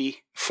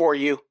happy for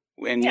you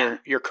and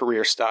your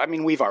career stuff. I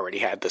mean, we've already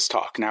had this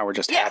talk. Now we're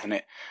just having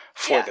it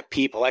for the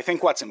people. I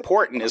think what's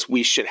important is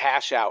we should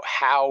hash out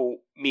how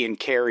me and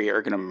Kari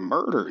are going to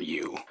murder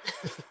you.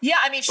 Yeah,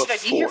 I mean, should I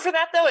be here for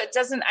that, though? It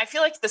doesn't, I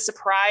feel like the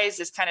surprise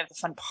is kind of the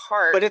fun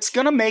part. But it's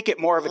going to make it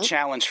more of a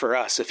challenge for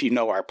us if you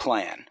know our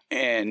plan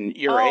and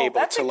you're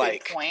able to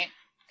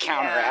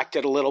counteract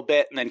it a little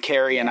bit. And then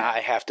Kari and I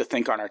have to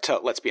think on our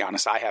toes. Let's be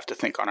honest, I have to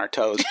think on our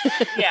toes.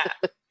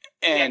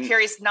 And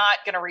Kari's not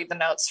going to read the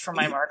notes for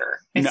my murder.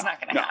 It's not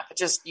going to happen.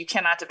 Just, you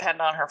cannot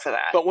depend on her for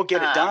that. But we'll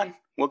get it done.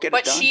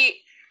 But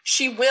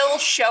she will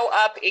show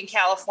up in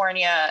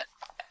California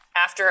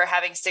after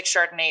having 6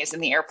 Chardonnays in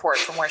the airport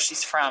from where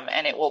she's from.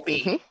 And it will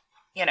be,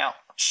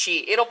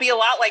 it'll be a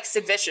lot like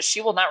Sid Vicious. She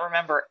will not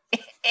remember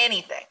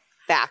anything.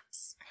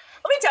 Facts.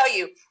 Let me tell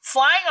you,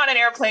 flying on an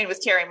airplane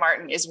with Kari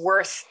Martin is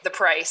worth the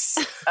price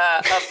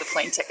of the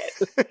plane ticket,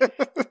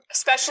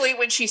 especially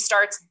when she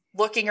starts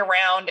looking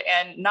around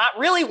and not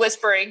really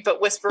whispering, but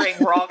whispering,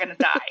 we're all going to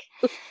die.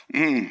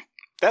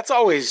 It's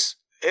always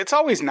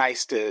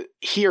nice to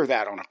hear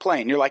that on a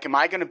plane. You're like, am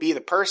I going to be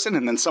the person?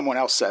 And then someone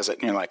else says it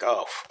and you're like,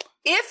 oh.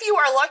 If you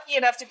are lucky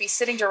enough to be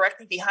sitting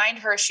directly behind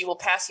her, she will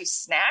pass you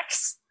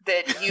snacks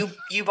that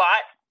you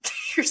bought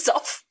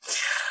yourself.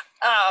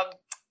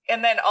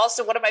 And then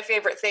also one of my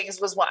favorite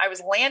things was when I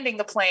was landing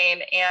the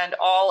plane and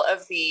all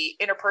of the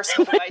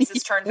interpersonal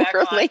devices turned back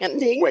on.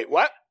 Landing. Wait,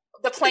 what?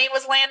 The plane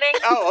was landing.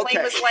 Oh, the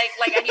plane was like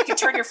you could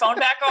turn your phone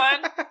back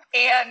on.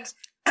 And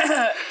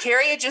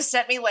Kari had just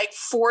sent me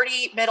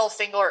 40 middle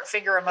finger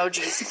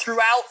emojis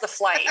throughout the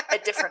flight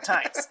at different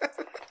times.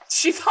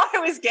 She thought I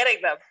was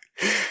getting them.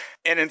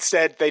 And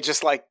instead, they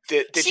just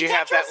did you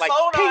have that ping,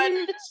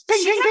 ping,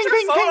 ping, ping,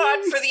 ping, phone ping,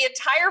 on for the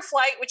entire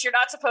flight, which you're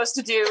not supposed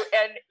to do.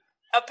 And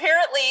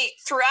apparently,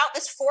 throughout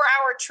this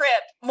 4-hour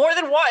trip, more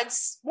than 5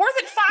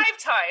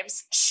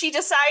 times, she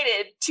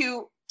decided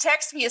to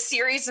text me a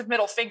series of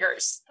middle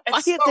fingers. And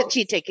why isn't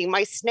she taking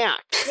my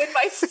snack? When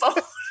my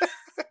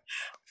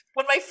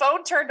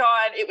phone turned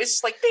on, it was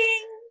just bing,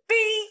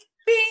 bing,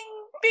 bing,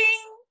 bing,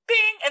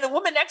 bing. And the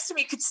woman next to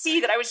me could see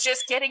that I was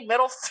just getting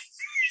middle fingers.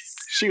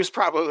 She was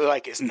probably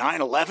like, is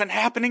 9/11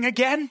 happening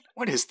again?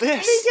 What is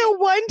this?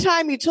 One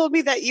time you told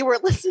me that you were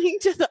listening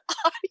to the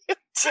audio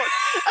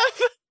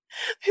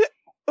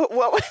of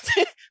what was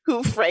it?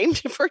 Who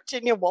Framed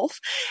Virginia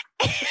Woolf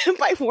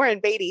by Warren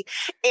Beatty.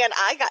 And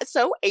I got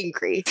so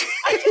angry.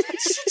 She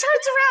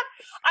turns around.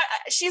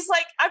 She's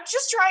like, I'm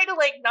just trying to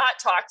not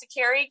talk to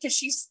Kari because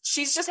she's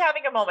just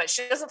having a moment.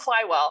 She doesn't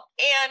fly well.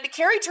 And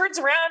Kari turns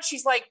around.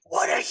 She's like,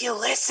 what are you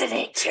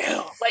listening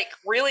to?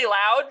 Really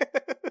loud.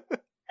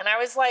 And I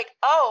was like,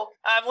 oh,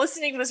 I'm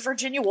listening to this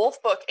Virginia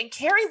Woolf book. And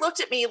Kari looked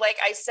at me like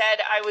I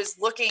said I was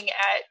looking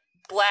at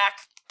black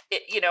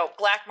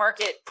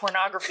market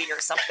pornography or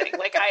something.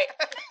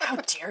 How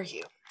dare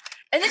you?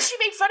 And then she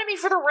made fun of me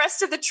for the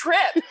rest of the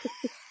trip.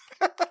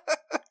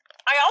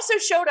 I also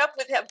showed up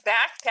with a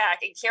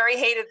backpack and Kari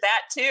hated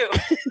that too.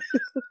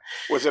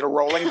 Was it a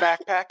rolling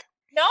backpack?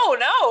 No.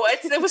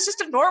 It was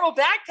just a normal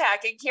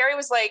backpack. And Kari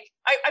was like,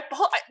 I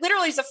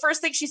literally, it's the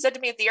first thing she said to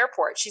me at the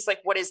airport. She's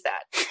like, what is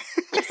that?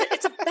 I said,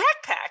 it's a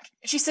backpack.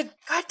 And she said,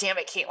 God damn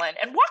it, Caitlin.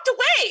 And walked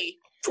away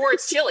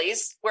towards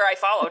Chili's where I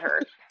followed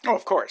her. Oh,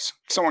 of course.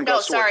 Someone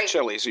goes towards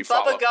Chili's, you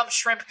follow. Bubba Gump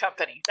Shrimp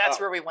Company. That's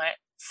where we went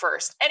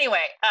first.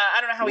 Anyway, I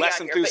don't know how we got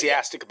here. Less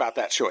enthusiastic about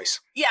that choice.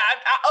 Yeah.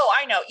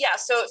 I know. Yeah.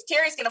 So if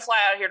Kari's going to fly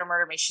out here to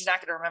murder me, she's not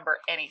going to remember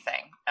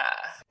anything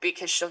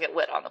because she'll get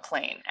lit on the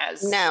plane,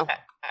 as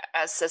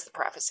says the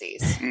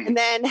prophecies. And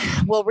then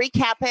we'll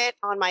recap it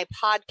on my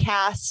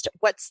podcast,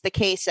 What's the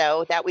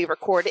Queso, that we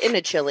record in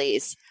a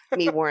Chili's.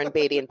 Me, Warren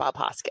Beatty, and Bob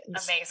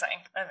Hoskins.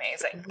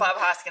 Amazing. Bob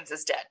Hoskins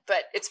is dead,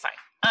 but it's fine.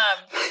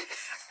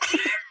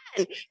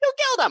 Who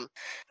killed him?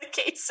 The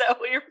queso,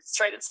 you're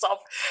trying to solve.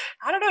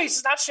 I don't know. He's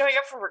just not showing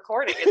up for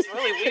recording. It's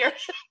really weird.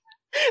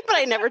 But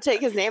I never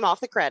take his name off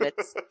the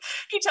credits.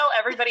 You tell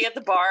everybody at the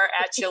bar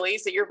at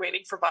Chili's that you're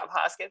waiting for Bob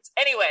Hoskins.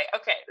 Anyway,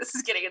 okay, this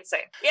is getting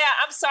insane. Yeah,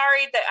 I'm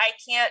sorry that I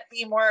can't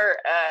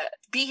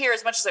be here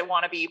as much as I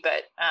want to be,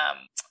 but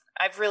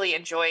I've really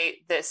enjoyed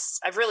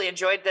this.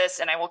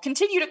 And I will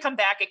continue to come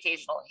back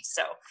occasionally.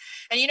 So,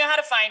 and you know how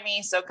to find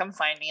me, so come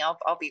find me. I'll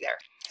be there.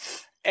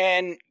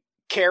 And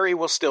Kari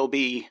will still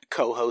be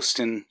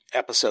co-hosting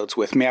episodes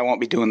with me. I won't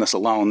be doing this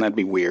alone. That'd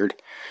be weird.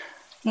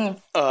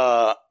 And,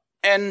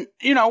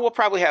 we'll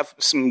probably have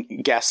some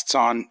guests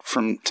on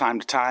from time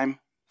to time,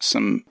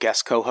 some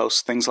guest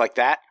co-hosts, things like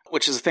that,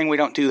 which is a thing we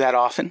don't do that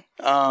often.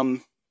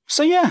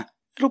 So yeah,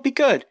 it'll be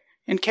good.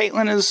 and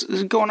Caitlin is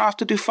going off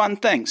to do fun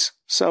things.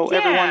 So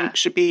everyone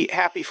should be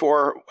happy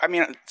for her. I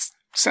mean,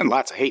 send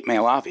lots of hate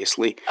mail,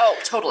 obviously. Oh,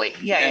 totally.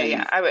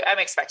 Yeah. I'm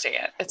expecting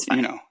it. It's fine.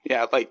 You know,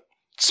 like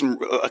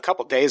a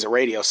couple days of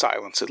radio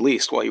silence at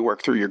least while you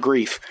work through your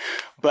grief.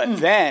 But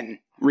then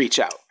reach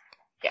out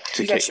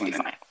to Caitlin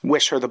and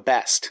wish her the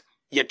best.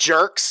 You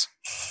jerks.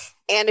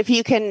 And if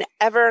you can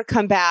ever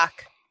come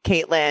back,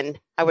 Caitlin,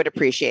 I would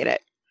appreciate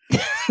it.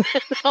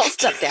 I'll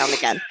step down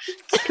again.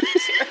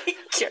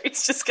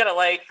 Carrie's just gonna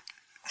like.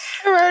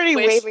 I'm already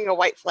waving a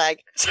white flag.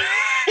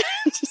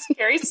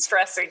 Carrie's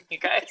stressing, you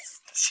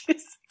guys.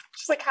 She's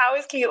like, how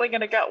is Caitlin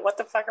gonna go? What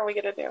the fuck are we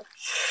gonna do?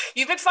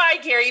 You've been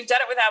fine, Carrie. You've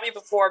done it without me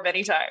before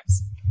many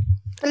times.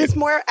 But it's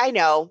more, I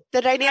know. The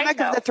dynamic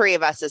of the three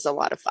of us is a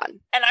lot of fun.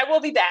 And I will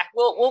be back.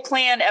 We'll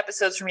plan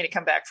episodes for me to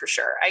come back for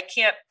sure. I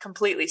can't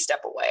completely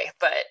step away,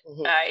 but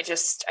I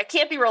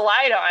can't be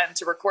relied on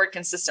to record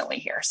consistently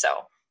here.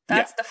 So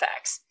that's the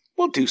facts.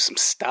 We'll do some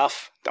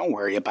stuff. Don't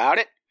worry about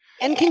it.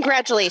 And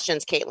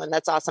congratulations, Caitlin.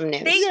 That's awesome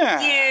news.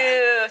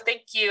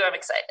 Thank you. I'm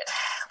excited.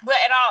 But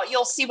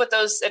you'll see what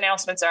those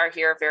announcements are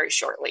here very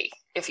shortly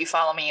if you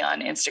follow me on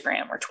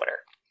Instagram or Twitter.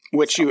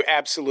 Which you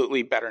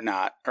absolutely better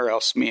not, or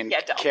else me and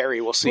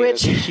Kari will see it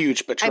as a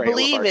huge betrayal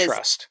of our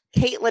trust.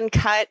 Caitlin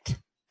Cut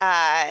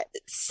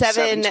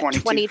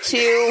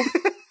 722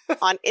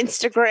 on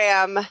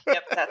Instagram.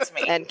 Yep, that's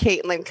me. And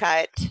Caitlin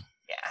Cut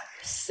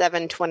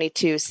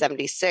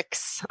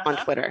 72276 on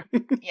Twitter.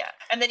 Yeah.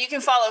 And then you can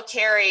follow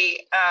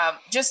Kari.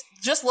 Just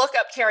look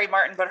up Kari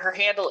Martin, but her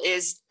handle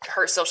is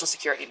her social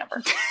security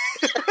number.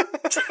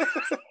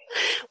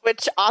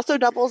 Which also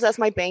doubles as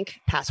my bank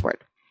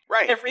password.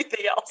 Right.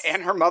 Everything else.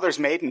 And her mother's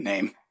maiden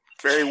name.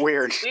 Very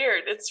weird.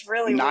 It's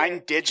really 9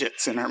 weird.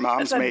 digits in her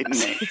mom's maiden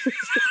name.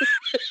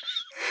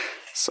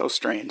 So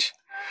strange.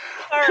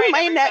 All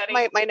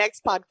right, my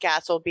next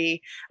podcast will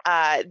be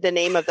the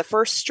name of the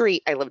first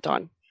street I lived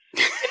on.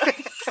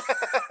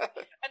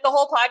 And the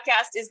whole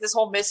podcast is this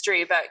whole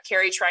mystery about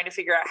Kari trying to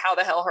figure out how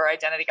the hell her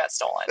identity got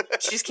stolen.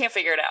 She just can't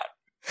figure it out.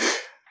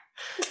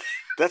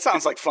 That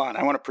sounds like fun.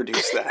 I want to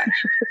produce that.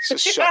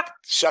 Just shut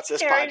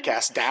this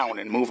podcast down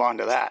and move on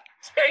to that.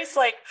 Kari's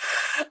like,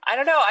 I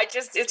don't know.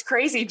 It's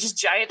crazy. Just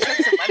giant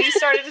chunks of money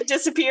started to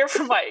disappear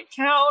from my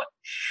account.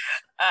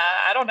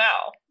 I don't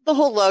know. The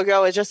whole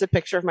logo is just a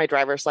picture of my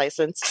driver's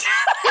license.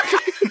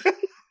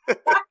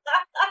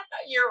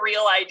 Your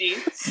real ID.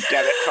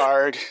 Debit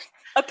card.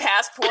 A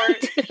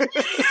passport.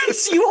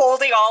 You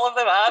holding all of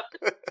them up.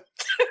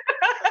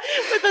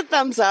 With a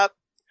thumbs up.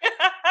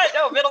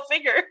 No, middle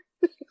finger.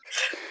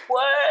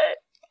 What?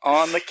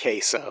 On the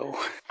queso.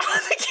 On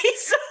the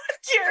queso.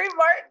 Kari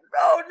Martin.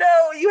 Oh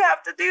no, you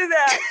have to do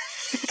that.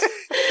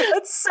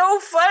 That's so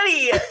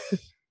funny.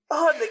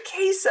 On the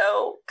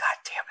queso. God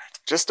damn it.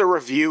 Just a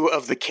review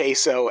of the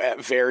queso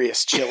at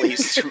various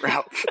Chili's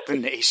throughout the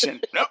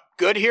nation. Nope,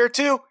 good here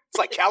too. It's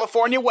like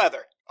California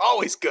weather.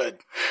 Always good.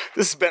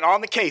 This has been On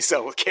the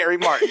Queso with Kari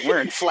Martin.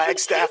 We're in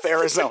Flagstaff,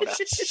 Arizona.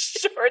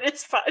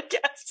 Shortest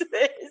podcast in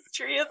the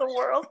history of the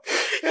world.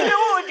 You know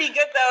what would be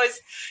good, though, is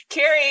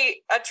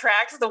Kari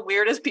attracts the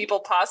weirdest people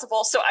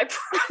possible. So I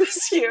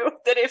promise you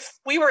that if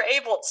we were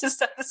able to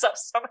set this up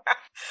somehow,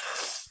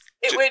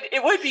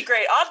 it would be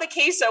great. On the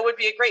Queso would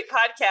be a great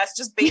podcast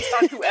just based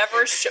on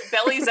whoever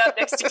bellies up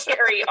next to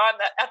Kari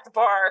at the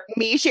bar.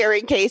 Me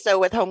sharing queso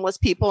with homeless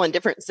people in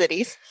different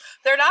cities.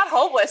 They're not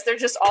homeless. They're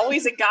just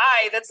always a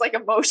guy that's like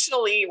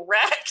emotionally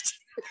wrecked.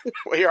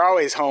 Well, you're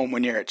always home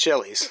when you're at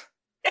Chili's.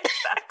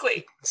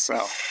 Exactly.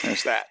 So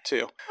there's that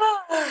too.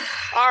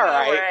 All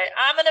right.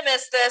 I'm going to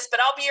miss this, but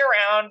I'll be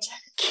around.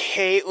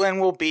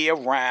 Caitlin will be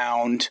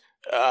around.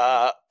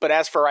 But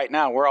as for right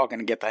now, we're all going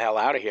to get the hell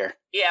out of here.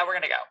 Yeah, we're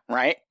going to go.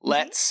 Right?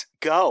 Let's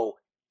go.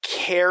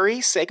 Kari,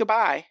 say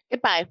goodbye.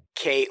 Goodbye.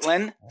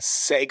 Caitlin,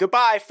 say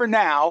goodbye for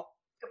now.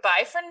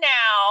 Goodbye for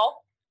now.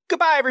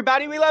 Goodbye,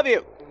 everybody. We love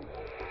you.